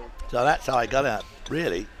 So that's how I got out,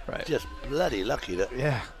 really. Right. Just bloody lucky that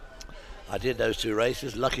I did those 2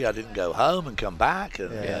 races. Lucky I didn't go home and come back. And,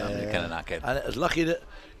 kind of not good. And it was lucky that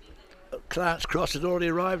Clarence Cross had already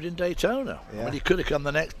arrived in Daytona. I mean, he could have come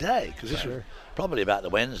the next day because this was probably about the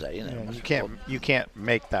Wednesday, you know. You can't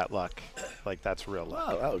make that luck. Like, that's real luck.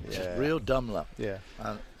 Wow, that was just real dumb luck. Yeah.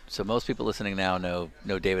 So most people listening now know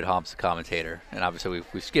David Hobbs, the commentator, and obviously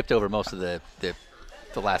we've skipped over most of the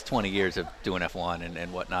last 20 years of doing F1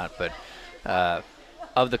 and whatnot. But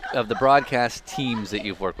of the broadcast teams that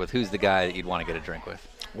you've worked with, who's the guy that you'd want to get a drink with?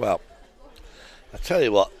 Well, I tell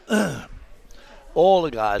you what, all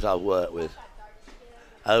the guys I've worked with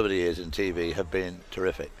over the years in TV have been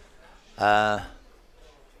terrific. But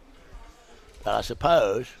I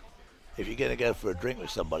suppose if you're going to go for a drink with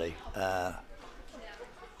somebody.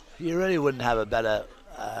 You really wouldn't have a better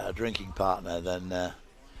drinking partner than,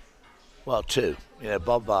 2. You know,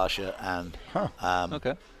 Bob Varsha and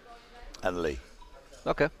and Lee.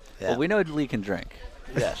 Okay. Yeah. Well, we know Lee can drink.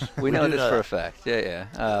 Yes. we know this for a fact. Yeah.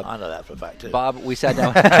 I know that for a fact too. Bob, we sat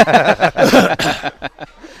down.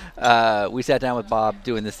 We sat down with Bob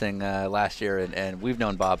doing this thing last year, and we've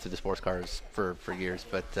known Bob through the sports cars for years.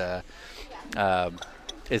 But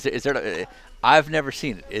is there? I've never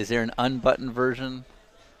seen it. Is there an unbuttoned version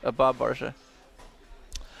of Bob Varsha?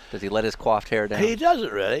 Does he let his coiffed hair down? He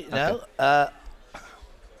doesn't really, no.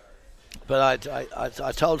 But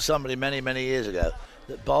I told somebody many years ago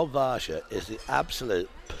that Bob Varsha is the absolute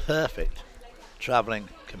perfect traveling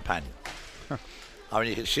companion. I mean,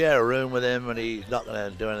 you can share a room with him and he's not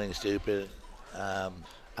going to do anything stupid.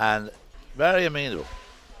 And very amenable.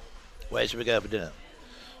 Where should we go for dinner?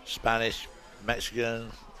 Spanish,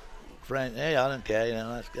 Mexican, French? Hey, I don't care, you know,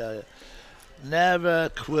 let's go. Never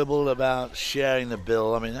quibbled about sharing the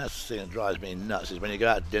bill. I mean, that's the thing that drives me nuts is when you go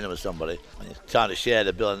out to dinner with somebody and it's time to share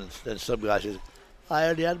the bill and then some guy says, I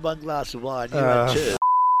only had 1 glass of wine, you had 2.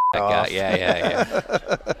 Yeah.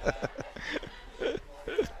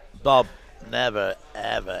 Bob never,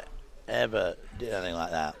 ever did anything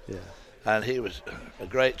like that. Yeah. And he was a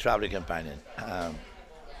great traveling companion.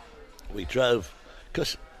 We drove,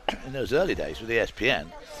 because in those early days with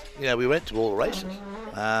ESPN, you know, we went to all the races.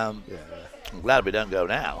 I'm glad we don't go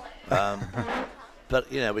now.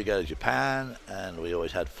 But, you know, we go to Japan and we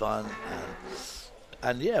always had fun.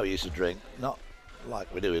 And we used to drink, not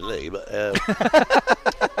like we do with Lee, but...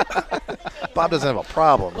 Bob doesn't have a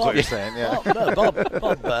problem, is what you're saying. Yeah. Bob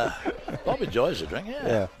enjoys the drink,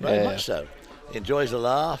 very much so. He enjoys the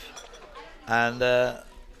laugh. And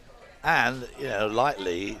you know, like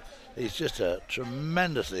Lee, he's just a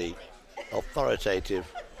tremendously authoritative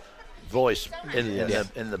voice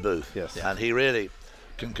in the booth. Yes. And he really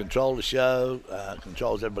can control the show,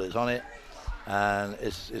 controls everybody that's on it. and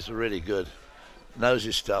it's really good. Knows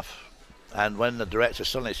his stuff. And when the director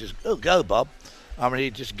suddenly says, "Oh, go, Bob," I mean,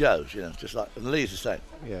 he just goes, just like, and Lee's the same.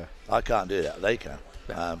 Yeah. I can't do that. They can.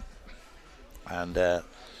 And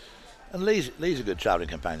Lee's a good travelling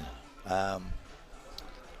companion.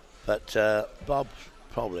 But Bob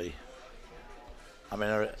probably, I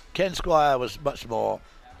mean, Ken Squire was much more,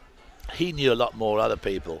 he knew a lot more other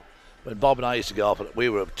people. When Bob and I used to go off, we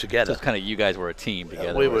were together. So it's kind of you guys were a team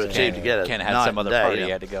together. We were a team together. Ken had some other party he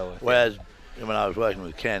had to go with. Whereas when I was working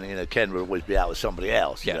with Ken, Ken would always be out with somebody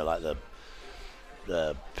else, like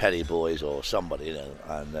the Petty Boys or somebody,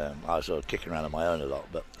 and I was sort of kicking around on my own a lot.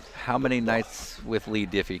 But how many nights with Lee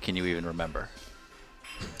Diffie can you even remember?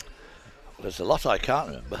 There's a lot I can't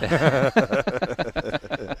remember.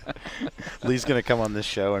 Lee's going to come on this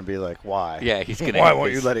show and be like, why? Yeah, he's going to. Why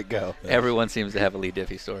won't you let it go? Everyone seems to have a Lee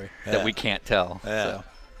Diffie story that we can't tell. Yeah.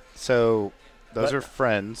 So those are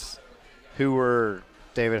friends. Who were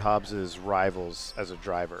David Hobbs's rivals as a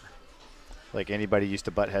driver? Like anybody you used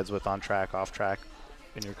to butt heads with on track, off track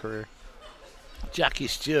in your career? Jackie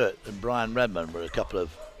Stewart and Brian Redmond were a couple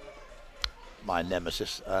of my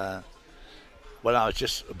nemesis. When I was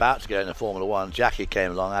just about to go into Formula One, Jackie came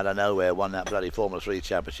along out of nowhere, won that bloody Formula 3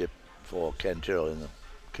 championship for Ken Tyrrell in the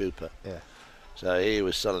Cooper. Yeah. So he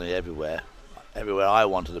was suddenly everywhere I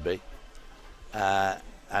wanted to be,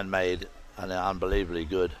 and made an unbelievably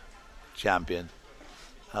good champion.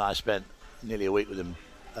 And I spent nearly a week with him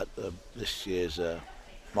at this year's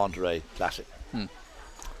Monterey Classic. And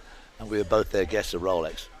we were both their guests of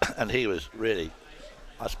Rolex. And he was really,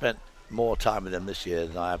 I spent more time with him this year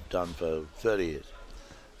than I have done for 30 years.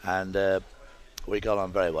 And we got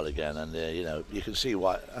on very well again. And, you can see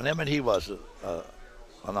why. And I mean, he was an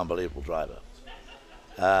unbelievable driver.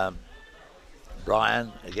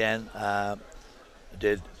 Brian, again,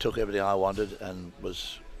 took everything I wanted and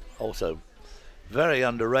was also very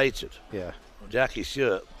underrated. Yeah. Jackie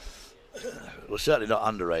Stewart was certainly not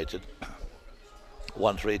underrated.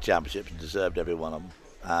 Won 3 championships and deserved every one of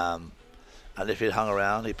them. And if he'd hung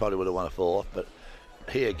around, he probably would have won a 4th. But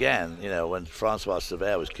he again, when Francois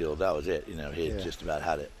Sever was killed, that was it. He had just about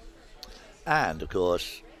had it. And of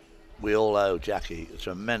course, we all owe Jackie a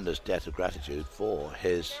tremendous debt of gratitude for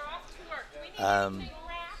his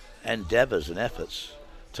endeavours and efforts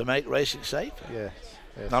to make racing safer. Yeah.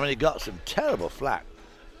 I mean, he got some terrible flack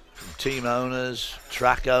from team owners,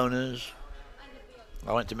 track owners.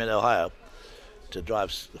 I went to Mid-Ohio to drive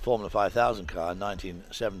the Formula 5000 car in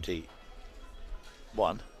 1971.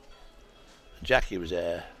 And Jackie was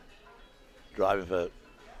there driving for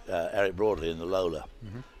Eric Broadley in the Lola,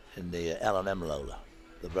 in the L&M Lola,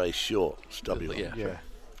 the very short, stubby one. Yeah.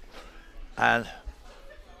 And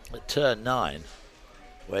at turn 9,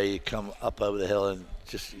 where you come up over the hill and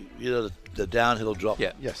just, the downhill drop.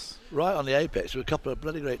 Yeah. Yes. Right on the apex with a couple of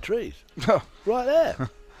bloody great trees. Right there.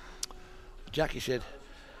 Jackie said,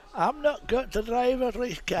 "I'm not going to drive a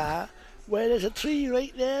race car where there's a tree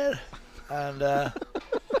right there." And a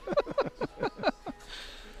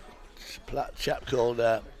chap called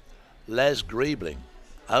Les Griebling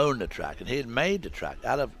owned the track, and he had made the track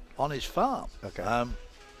on his farm. Okay. And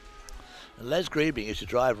Les Griebling used to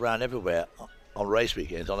drive around everywhere on race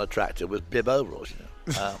weekends on a tractor with bib overalls.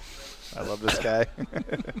 I love this guy.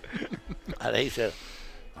 And he said,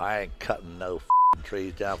 "I ain't cutting no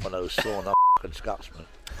trees down for no sawn up Scotsman."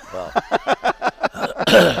 Well,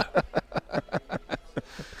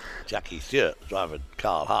 Jackie Stewart was driving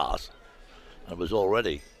Carl Haas and was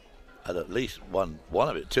already at least one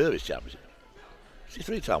of it, 2 of his championships. Is he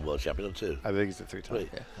 3-time world champion or 2? I think he's a 3-time. 3.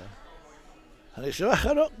 Yeah. And he said,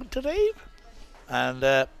 "I'm not going to leave."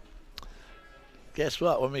 And guess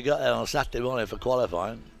what? When we got there on Saturday morning for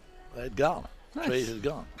qualifying, they'd gone. Nice. Trees had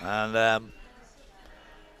gone. And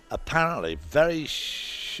apparently, very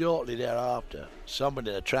shortly thereafter, somebody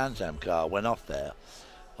in a Trans Am car went off there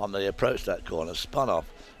on the approach to that corner, spun off,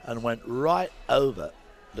 and went right over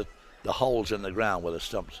the holes in the ground where the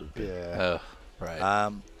stumps had been. Yeah. Oh, right.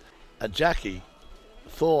 And Jackie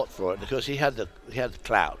fought for it because he had the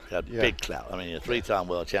clout, he had Yeah. big clout. I mean, a 3-time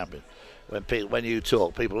world champion. When you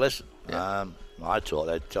talk, people listen. Yeah. I talk,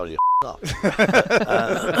 they tell you off.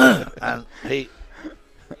 And he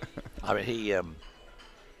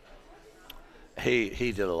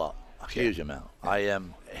did a lot, a huge amount.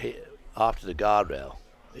 After the guardrail,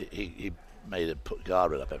 he made it put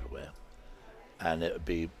guardrail up everywhere, and it would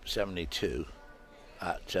be 72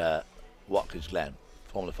 at Watkins Glen,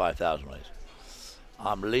 Formula 5000 race.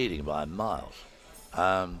 I'm leading by miles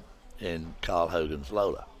in Carl Hogan's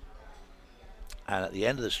Lola, and at the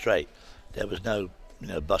end of the straight, there was no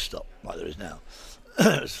bus stop like there is now.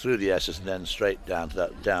 It's through the Essex and then straight down to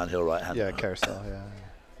that downhill right-hand. Yeah, carousel. Yeah.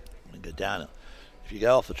 And go down. If you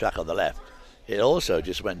go off the track on the left, it also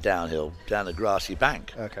just went downhill down a grassy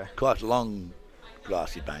bank. Okay. Quite a long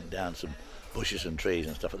grassy bank down some bushes and trees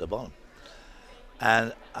and stuff at the bottom.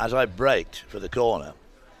 And as I braked for the corner,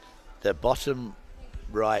 the bottom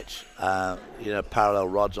right, parallel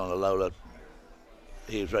rods on a Lola.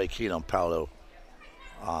 He was very keen on parallel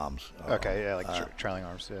arms. Okay, yeah, like trailing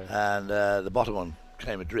arms. Yeah. And the bottom one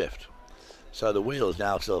came adrift. So the wheel's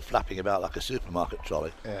now still flapping about like a supermarket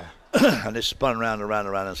trolley. Yeah. And it spun round and round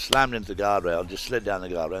and round and slammed into the guardrail and just slid down the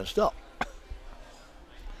guardrail and stopped.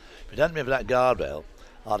 If it hadn't been for that guardrail,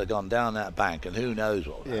 I'd have gone down that bank and who knows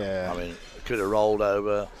what would happen. Yeah. I mean, it could have rolled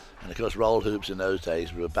over. And of course, roll hoops in those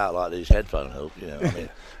days were about like these headphone hoops, I mean,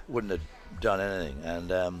 wouldn't have done anything.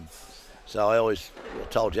 And so I always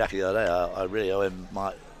told Jackie the other day, I really owe him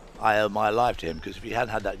owe my life to him, because if he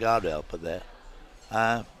hadn't had that guardrail put there,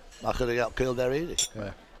 I could have got killed there easy.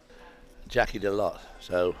 Yeah. Jackie did a lot.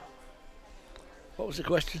 So, what was the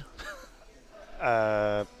question? Who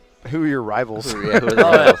are your rivals? Who are the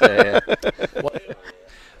rivals? Yeah.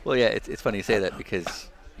 Well, yeah, it's funny you say that, because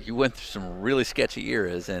you went through some really sketchy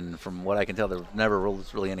eras, and from what I can tell, there never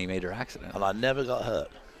was really any major accident. And I never got hurt.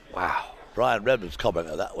 Wow. Brian Redmond's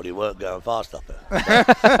commented that when he weren't going fast up there.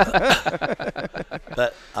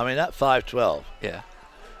 But, I mean, that 512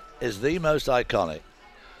 is the most iconic,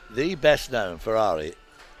 the best known Ferrari,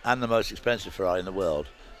 and the most expensive Ferrari in the world,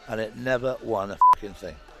 and it never won a fucking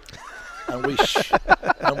thing. And we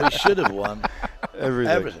should have won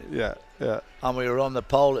everything. Yeah, yeah. And we were on the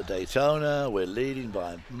pole at Daytona, we're leading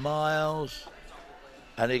by miles,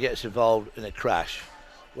 and he gets involved in a crash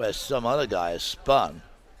where some other guy has spun.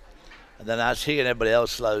 And then as he and everybody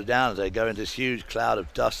else slows down, as they go into this huge cloud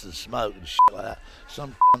of dust and smoke and shit like that,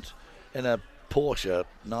 some cunt in a Porsche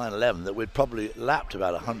 911 that we'd probably lapped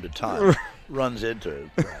about 100 times runs into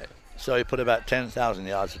him. Right. So he put about 10,000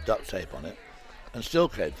 yards of duct tape on it and still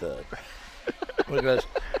came third. Because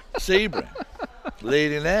Sebring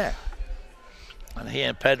leading there. And he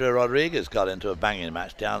and Pedro Rodriguez got into a banging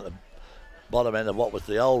match down at the bottom end of what was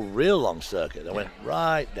the old real long circuit. They went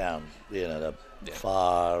right down, the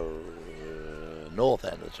far north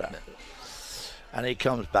end of the track. And he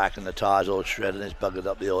comes back and the tyres all shredded and he's buggered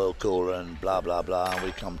up the oil cooler and blah, blah, blah, and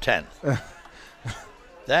we come 10th.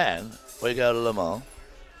 Then we go to Le Mans,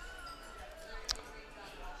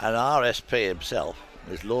 and our SP himself,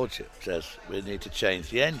 his lordship, says we need to change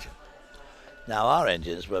the engine. Now, our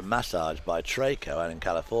engines were massaged by Traco out in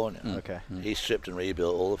California. Okay. He stripped and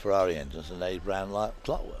rebuilt all the Ferrari engines, and they ran like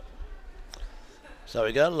clockwork. So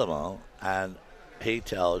we go to Le Mans, and he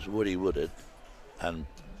tells Woody Woodard and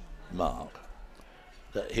Mark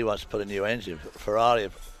that he wants to put a new engine. Ferrari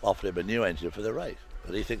have offered him a new engine for the race,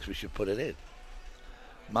 but he thinks we should put it in.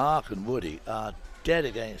 Mark and Woody are dead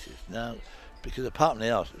against it. No, because apart from the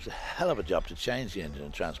else, it was a hell of a job to change the engine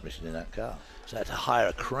and transmission in that car. So I had to hire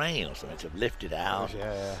a crane or something to lift it out.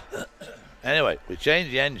 Yeah. Anyway, we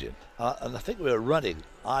changed the engine, and I think we were running.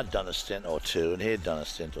 I'd done a stint or two, and he'd done a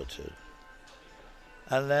stint or two.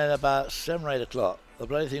 And then about 7 or 8 o'clock, the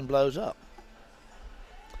bloody thing blows up.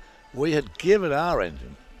 We had given our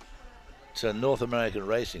engine to North American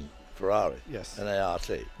Racing Ferrari, Yes. an ART.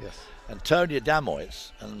 Yes. And Tony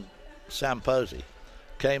Adamoitz and Sam Posey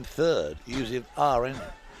came third using our engine,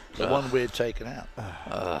 the one we had taken out.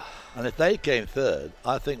 And if they came third,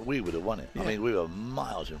 I think we would have won it. I mean, we were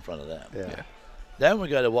miles in front of them. Yeah. Then we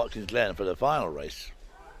go to Watkins Glen for the final race,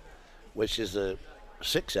 which is a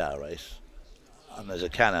 6-hour race, and there's a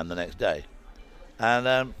Can-Am the next day.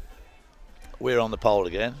 And we're on the pole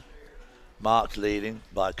again. Mark's leading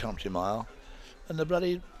by a country mile, and the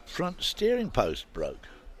bloody front steering post broke.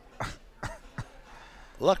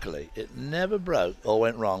 Luckily, it never broke or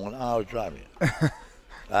went wrong when I was driving it.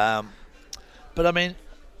 But I mean,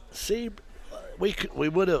 we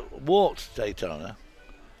would have walked Daytona,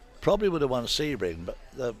 probably would have won Sebring,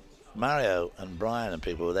 but Mario and Brian and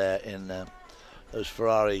people were there in those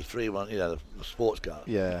Ferrari 3-1, the sports cars.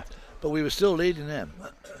 Yeah. But we were still leading them.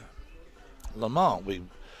 Le Mans, we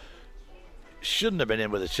shouldn't have been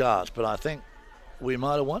in with a chance, but I think we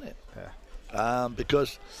might have won it. Yeah.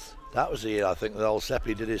 Because that was the year I think that old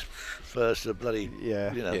Seppi did his first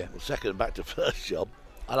second back to first job.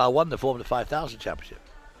 And I won the Formula 5000 championship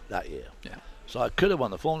that year. Yeah. So I could have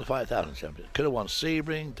won the Formula 5000 championship. Could have won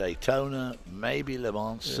Sebring, Daytona, maybe Le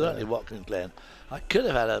Mans, certainly Watkins Glen. I could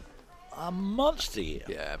have had a monster year.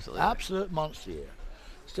 Yeah, absolutely. Absolute monster year.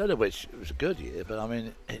 Instead of which, it was a good year, but I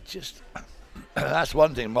mean, it just... that's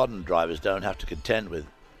one thing modern drivers don't have to contend with,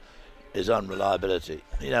 is unreliability.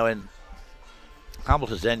 When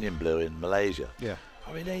Hamilton's engine blew in Malaysia,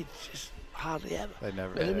 I mean, they just hardly ever. They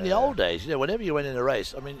never. In the old days, whenever you went in a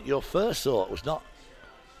race, I mean, your first thought was not,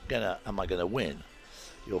 am I going to win?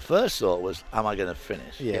 Your first thought was, am I going to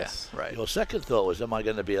finish? Yes. Yeah, right. Your second thought was, am I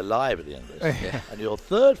going to be alive at the end of this? And your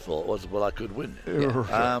third thought was, well, I could win it.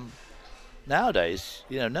 Yeah. Nowadays,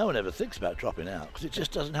 no one ever thinks about dropping out because it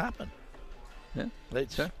just doesn't happen. Yeah.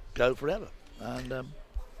 Let's go forever. And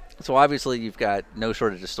So obviously you've got no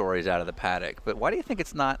shortage of stories out of the paddock, but why do you think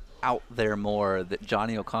it's not out there more that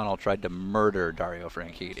Johnny O'Connell tried to murder Dario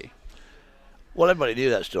Franchitti? well, everybody knew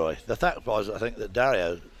that story. The fact was, I think that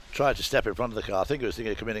Dario tried to step in front of the car. I think he was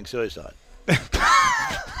thinking of committing suicide.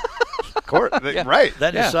 Right.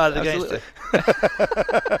 Then decided against it.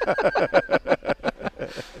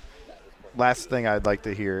 Last thing I'd like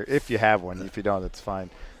to hear, if you have one. If you don't, it's fine.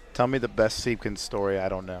 Tell me the best Siebken story I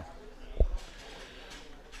don't know.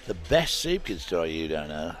 The best Siebken story you don't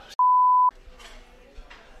know?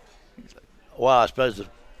 Well, I suppose,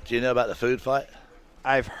 do you know about the food fight?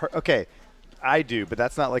 I've heard. Okay, I do, but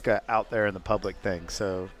that's not like a out there in the public thing.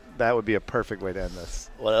 So that would be a perfect way to end this.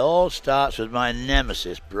 Well, it all starts with my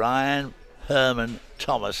nemesis, Brian Herman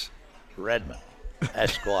Thomas Redmond,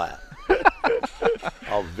 Esquire,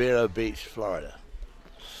 of Vero Beach, Florida.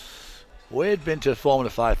 We'd been to a Formula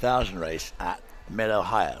 5000 race at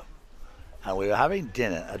Mid-Ohio, and we were having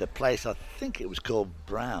dinner at a place, I think it was called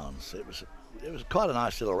Brown's. It was quite a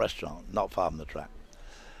nice little restaurant, not far from the track.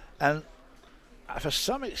 And for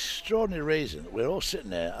some extraordinary reason, we're all sitting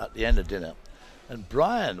there at the end of dinner, and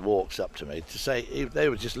Brian walks up to me to say they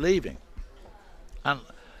were just leaving. And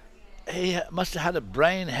he must have had a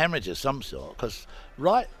brain hemorrhage of some sort, because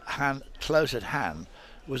right hand, close at hand,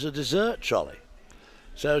 was a dessert trolley.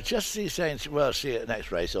 So just as he's saying, well, see you at the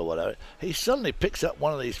next race or whatever, he suddenly picks up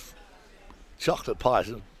one of these chocolate pies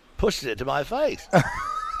and pushes it to my face.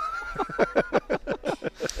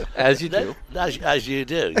 As you do. As you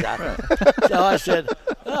do, exactly. So I said,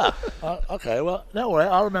 okay, well, don't worry,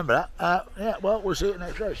 I'll remember that. Yeah, well, we'll see you at the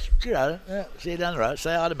next race. Cheerio, yeah, see you down the road.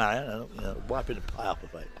 Say hi to Marion, and wiping the pie off her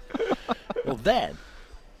face. Well, then,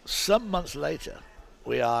 some months later,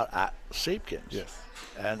 we are at Siebken's. Yes.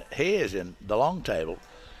 And he is in the long table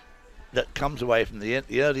that comes away from the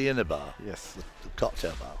early inner bar, Yes. the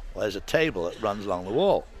cocktail bar. Well, there's a table that runs along the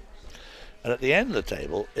wall. And at the end of the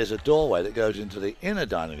table is a doorway that goes into the inner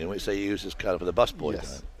dining room, which they use as kind of for the busboys.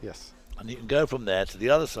 Yes. Yes. And you can go from there to the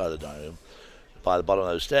other side of the dining room by the bottom of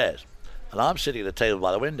those stairs. And I'm sitting at a table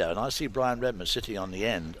by the window, and I see Brian Redmond sitting on the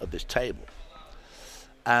end of this table.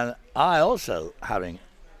 And I also, having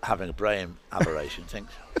a brain aberration, think,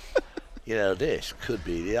 this could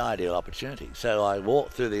be the ideal opportunity. So I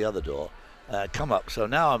walk through the other door, come up. So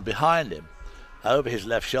now I'm behind him, over his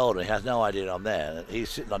left shoulder. He has no idea I'm there. He's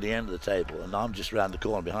sitting on the end of the table, and I'm just round the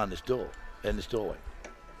corner behind this door, in this doorway.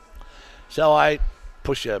 So I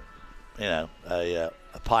push a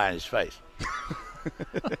pie in his face.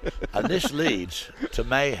 And this leads to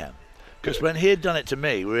mayhem. Because when he had done it to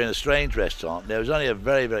me, we were in a strange restaurant. There was only a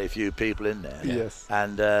very, very few people in there. Yes.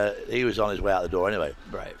 And he was on his way out the door anyway.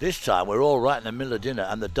 Right. This time, we're all right in the middle of dinner,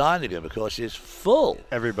 and the dining room, of course, is full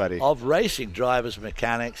Everybody. of racing drivers,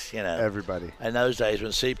 mechanics, Everybody. in those days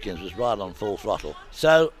when Siebken's was right on full throttle.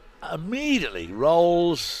 So immediately,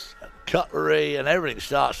 rolls, cutlery, and everything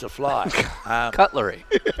starts to fly. Cutlery.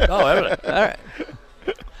 Oh, everything. All right.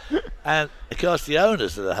 And, of course, the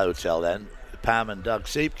owners of the hotel then, Pam and Doug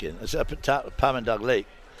Siebken, Pam and Doug Leake,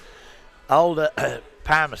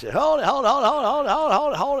 Pam said, hold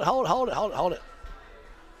it.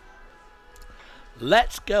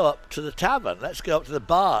 Let's go up to the tavern. Let's go up to the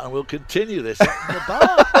bar, and we'll continue this up in the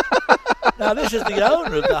bar. Now, this is the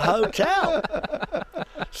owner of the hotel.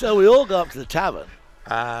 So we all go up to the tavern,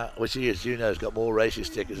 which he, as you know, has got more racing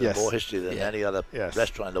stickers and more history than any other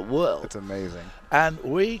restaurant in the world. It's amazing. And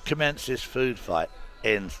we commence this food fight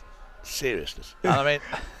in seriousness. And I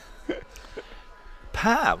mean,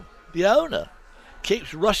 Pam, the owner,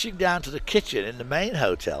 keeps rushing down to the kitchen in the main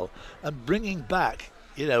hotel and bringing back,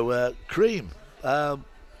 cream,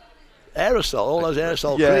 aerosol, all those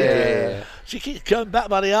aerosol cream. Yeah. She keeps coming back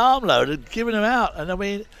by the armload and giving them out. And I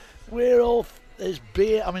mean, there's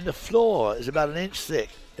beer. I mean, the floor is about an inch thick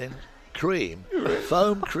in cream,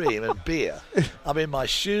 foam cream and beer. I mean, my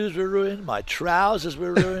shoes were ruined, my trousers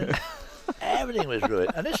were ruined. Everything was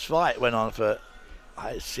ruined. And this fight went on for,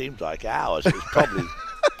 it seemed like hours. It was probably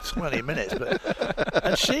 20 minutes.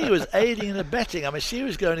 And she was aiding and abetting. I mean, she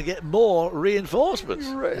was going to get more reinforcements.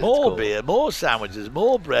 Right. More beer, more sandwiches,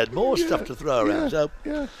 more bread, more stuff to throw around. So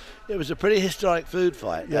it was a pretty historic food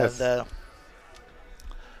fight. Yes. And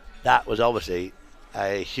that was obviously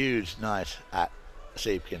a huge night at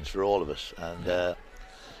Siebken's for all of us. And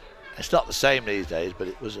It's not the same these days, but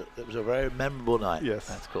it was a very memorable night. Yes.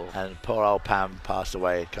 That's cool. And poor old Pam passed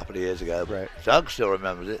away a couple of years ago. Right. Doug still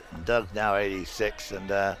remembers it. And Doug's now 86,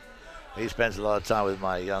 and he spends a lot of time with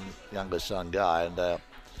my younger son, Guy, and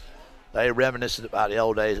they reminisced about the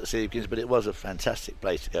old days at Seekins, but it was a fantastic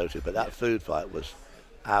place to go to. But that food fight was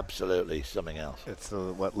absolutely something else. It's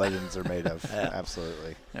what legends are made of. Yeah.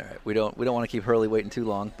 Absolutely. All right. We don't want to keep Hurley waiting too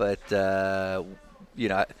long, but you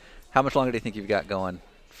know, how much longer do you think you've got going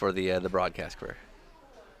for the broadcast career?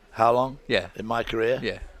 How long? Yeah. In my career?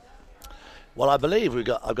 Yeah. Well, I believe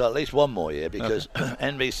I've got at least one more year because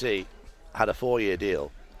NBC had a 4-year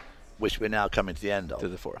deal, which we're now coming to the end of. To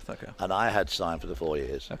the 4th. Okay. And I had signed for the 4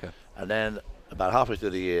 years. Okay. And then about halfway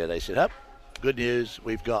through the year, they said, good news,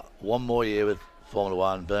 we've got one more year with Formula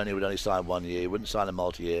One. Bernie would only sign 1 year. He wouldn't sign a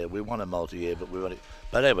multi-year. We want a multi-year,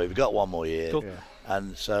 but anyway, we've got one more year. Cool. Yeah.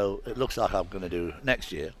 And so it looks like I'm going to do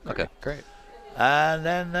next year. Okay. Great. And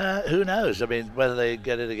then who knows? I mean, whether they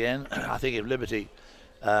get it again. I think if Liberty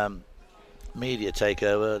Media take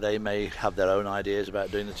over, they may have their own ideas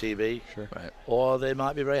about doing the TV. Sure. Right. Or they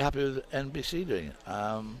might be very happy with NBC doing it.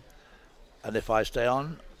 And if I stay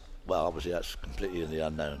on, well, obviously that's completely in the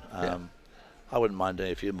unknown. I wouldn't mind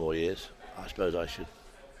doing a few more years. I suppose I should.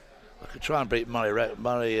 I could try and beat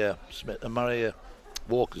Murray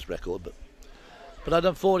Walker's record, but I've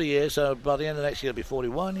done 40 years, so by the end of next year it'll be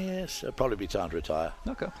 41 years. So it'll probably be time to retire.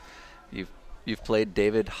 Okay. You've played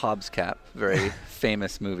David Hobbs Cap, very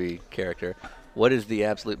famous movie character. What is the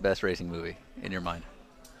absolute best racing movie in your mind?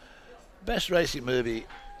 Best racing movie,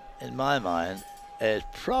 in my mind, is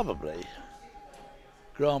probably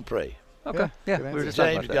Grand Prix. Okay. Yeah. good We were answer. just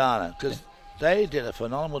talking James about that. Garner, because they did a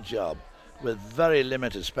phenomenal job with very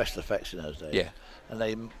limited special effects in those days. Yeah.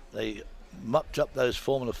 And they mucked up those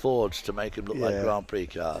Formula Fords to make them look like Yeah. Grand Prix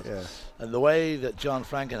cars. Yeah. And the way that John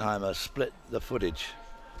Frankenheimer split the footage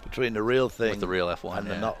between the real thing With the real F1 and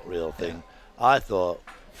the yeah. not real thing, I thought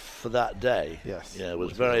for that day, Yes.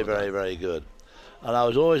 was very, very, very good. And I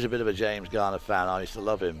was always a bit of a James Garner fan. I used to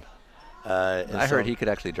love him. I heard he could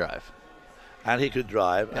actually drive. And he could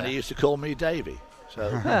drive, and he used to call me Davey. So,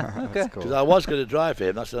 Okay. That's because cool. I was going to drive for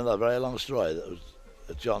him. That's another very long story. That was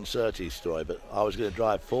a John Surtees story. But I was going to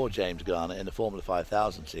drive for James Garner in the Formula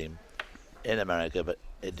 5000 team in America, but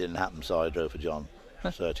it didn't happen. So I drove for John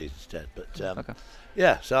Surtees instead. But Okay.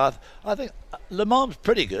 yeah, so I think Le Mans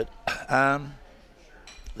pretty good.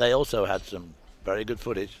 They also had some very good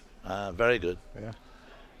footage, very good. Yeah.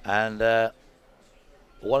 And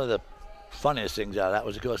one of the funniest things out of that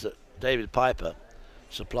was, of course, that David Piper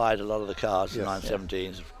supplied a lot of the cars, the Yes.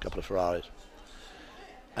 917s, a couple of Ferraris.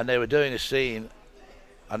 And they were doing a scene,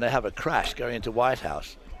 and they have a crash going into White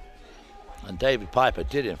House. And David Piper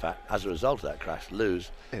did, in fact, as a result of that crash,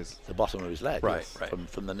 lose the bottom of his leg Right.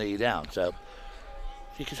 from the knee down. So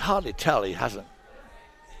you could hardly tell he hasn't,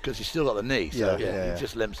 because he's still got the knee, so Yeah. he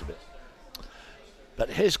just limps a bit. But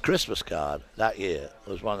his Christmas card that year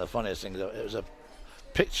was one of the funniest things. It was a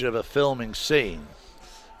picture of a filming scene,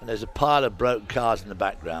 and there's a pile of broken cars in the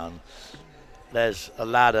background. There's a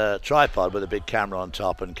ladder tripod with a big camera on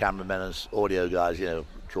top, and cameramen and audio guys,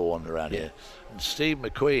 drawn around here. And Steve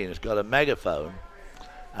McQueen has got a megaphone,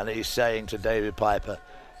 and he's saying to David Piper,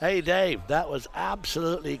 "Hey Dave, that was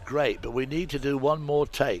absolutely great, but we need to do one more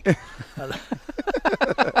take." And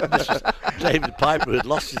this was David Piper, who had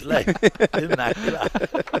lost his leg in that crash.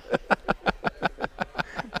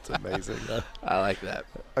 That's amazing. I like that.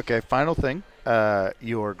 Okay, final thing.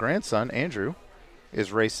 Your grandson, Andrew,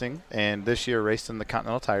 is racing, and this year raced in the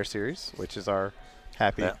Continental Tire Series, which is our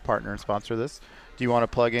happy partner and sponsor of this. Do you want to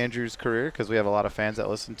plug Andrew's career? Because we have a lot of fans that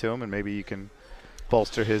listen to him, and maybe you can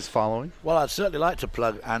bolster his following. Well, I'd certainly like to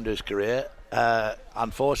plug Andrew's career.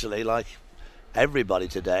 Unfortunately, like everybody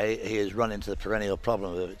today, he has run into the perennial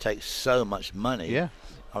problem of it takes so much money. Yeah.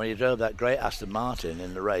 I mean, he drove that great Aston Martin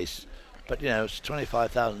in the race, but, it's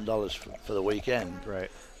 $25,000 for the weekend.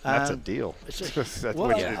 Right. That's a deal. That's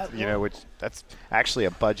actually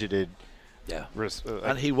a budgeted. Yeah.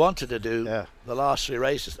 And he wanted to do the last 3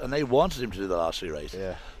 races, and they wanted him to do the last 3 races.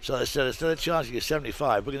 Yeah. So they said, instead of charging you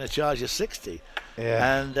 75, we're going to charge you 60.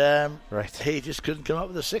 Yeah. And he just couldn't come up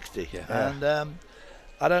with a 60. Yeah.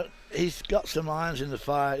 And he's got some irons in the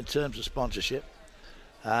fire in terms of sponsorship,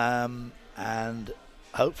 and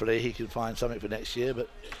hopefully he can find something for next year. But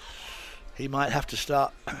he might have to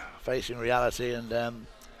start facing reality, and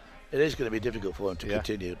it is going to be difficult for him to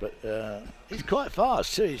continue. But he's quite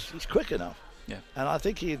fast too. He's quick enough. Yeah. And I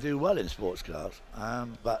think he'd do well in sports cars.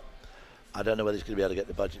 But I don't know whether he's going to be able to get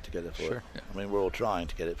the budget together for it. Yeah. I mean, we're all trying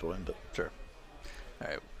to get it for him, but Sure. All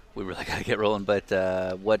right. We really got to get rolling, but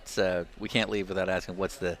we can't leave without asking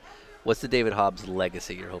what's the What's the David Hobbs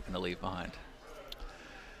legacy you're hoping to leave behind?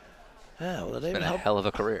 Yeah, well, It's been a hell of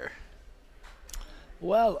a career.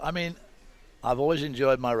 Well, I mean, I've always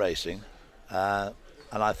enjoyed my racing, and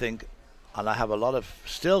I think, and I have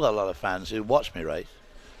still got a lot of fans who watch me race,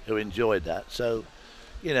 who enjoyed that. So,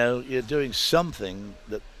 you know, you're doing something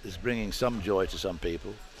that is bringing some joy to some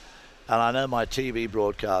people. And I know my TV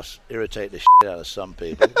broadcasts irritate the shit out of some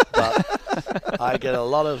people, but I get a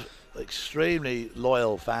lot of extremely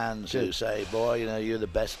loyal fans who say, boy, you know, you're the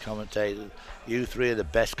best commentator. You three are the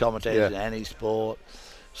best commentators in any sport.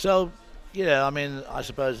 So, you know, I mean, I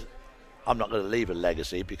suppose I'm not going to leave a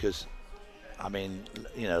legacy because, I mean,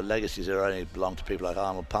 you know, legacies are only belong to people like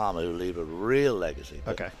Arnold Palmer who leave a real legacy.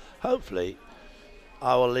 But hopefully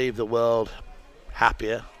I will leave the world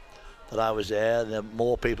happier that I was there. Then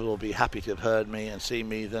more people will be happy to have heard me and seen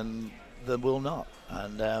me than will not.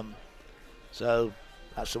 And so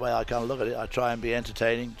that's the way I kind of look at it. I try and be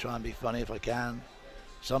entertaining, try and be funny if I can.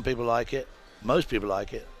 Some people like it, most people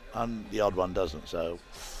like it, and the odd one doesn't. So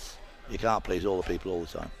you can't please all the people all the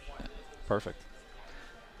time. Yeah. Perfect.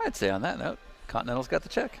 I'd say on that note, Continental's got the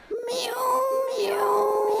check.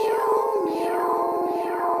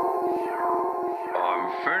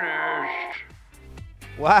 I'm finished.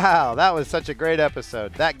 Wow, that was such a great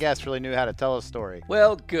episode. That guest really knew how to tell a story.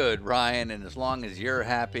 Well, good, Ryan. And as long as you're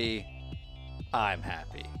happy, I'm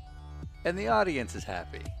happy. And the audience is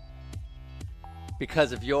happy.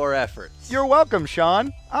 Because of your efforts. You're welcome,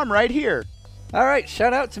 Sean. I'm right here. All right,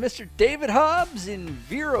 shout out to Mr. David Hobbs in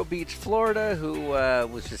Vero Beach, Florida, who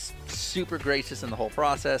was just super gracious in the whole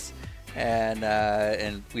process.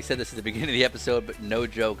 And we said this at the beginning of the episode, but no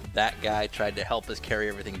joke, that guy tried to help us carry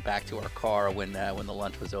everything back to our car when the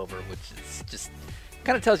lunch was over, which is just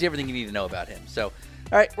kind of tells you everything you need to know about him. So,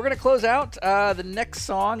 all right, we're going to close out. The next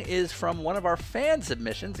song is from one of our fan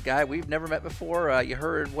submissions, a guy we've never met before. You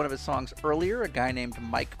heard one of his songs earlier, a guy named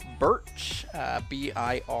Mike Birch,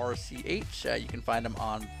 B-I-R-C-H. You can find him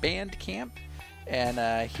on Bandcamp.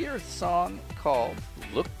 And here's a song called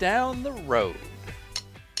Look Down the Road.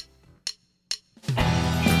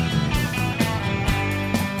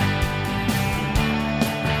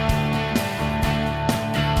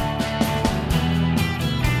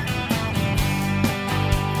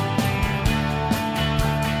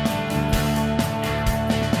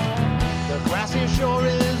 Sure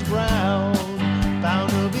is brown, bound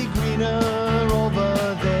to be greener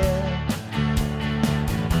over there.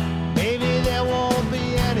 Maybe there won't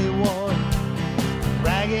be anyone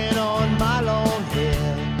bragging on my long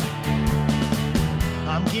hair.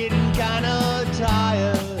 I'm getting kinda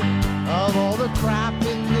tired of all the crap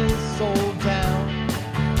in this old town.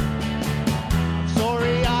 I'm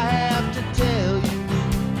sorry I have to tell you,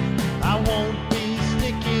 I won't be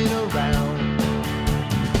sticking around.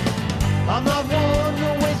 I'm not one to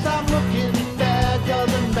waste time looking bad.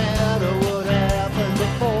 Doesn't matter what happened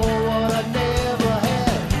before, what I never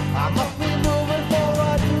had. I must be moving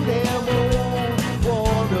forward to them.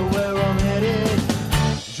 Wonder where I'm headed.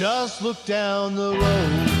 Just look down the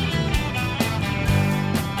road.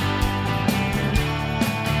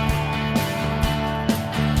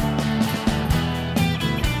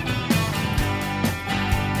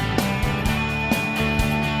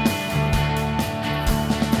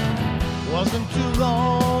 Wasn't too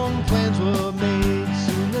long, plans were made.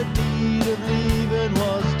 Soon the deed of leaving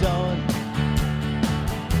was done.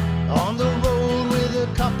 On the road with a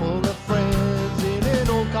couple of friends in an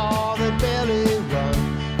old car that barely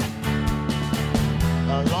runs.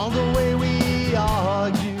 Along the way we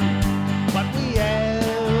argue, but we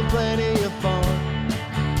have plenty of fun.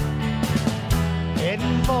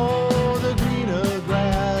 Heading for the greener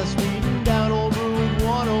grass, speeding down old Route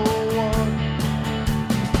 101.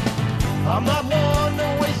 I'm not one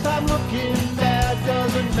to waste time looking bad.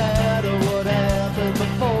 Doesn't matter what happened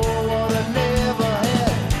before, what I never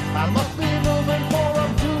had. I must be moving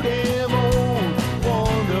forward to them old.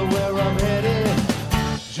 Wonder where I'm headed.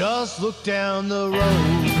 Just look down the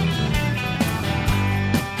road.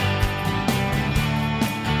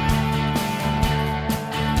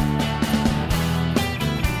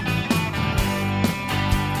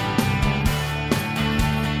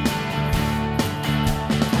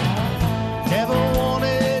 Never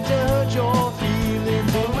wanted to hurt your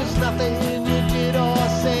feelings. There was nothing you did or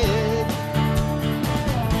said.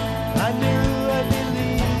 I knew I'd be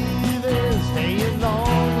leaving. Staying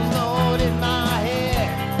long was not in my head.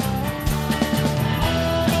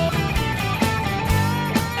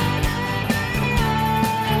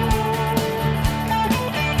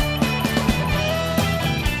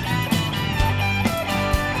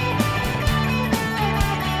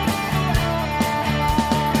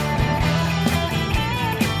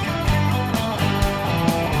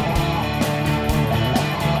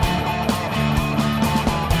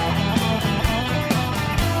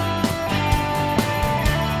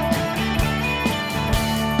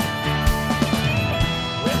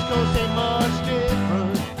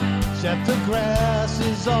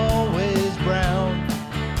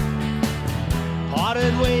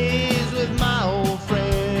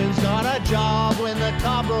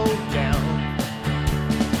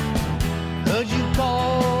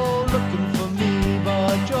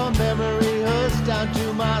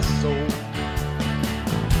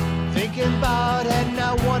 thinking about heading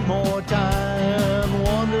out one more time.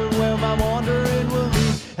 Wondering where my wandering will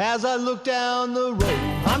lead as I look down the road.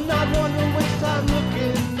 I'm not wondering which time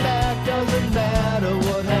looking back. Doesn't matter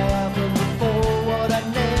what happened before, what I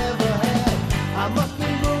never had. I must be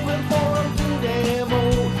moving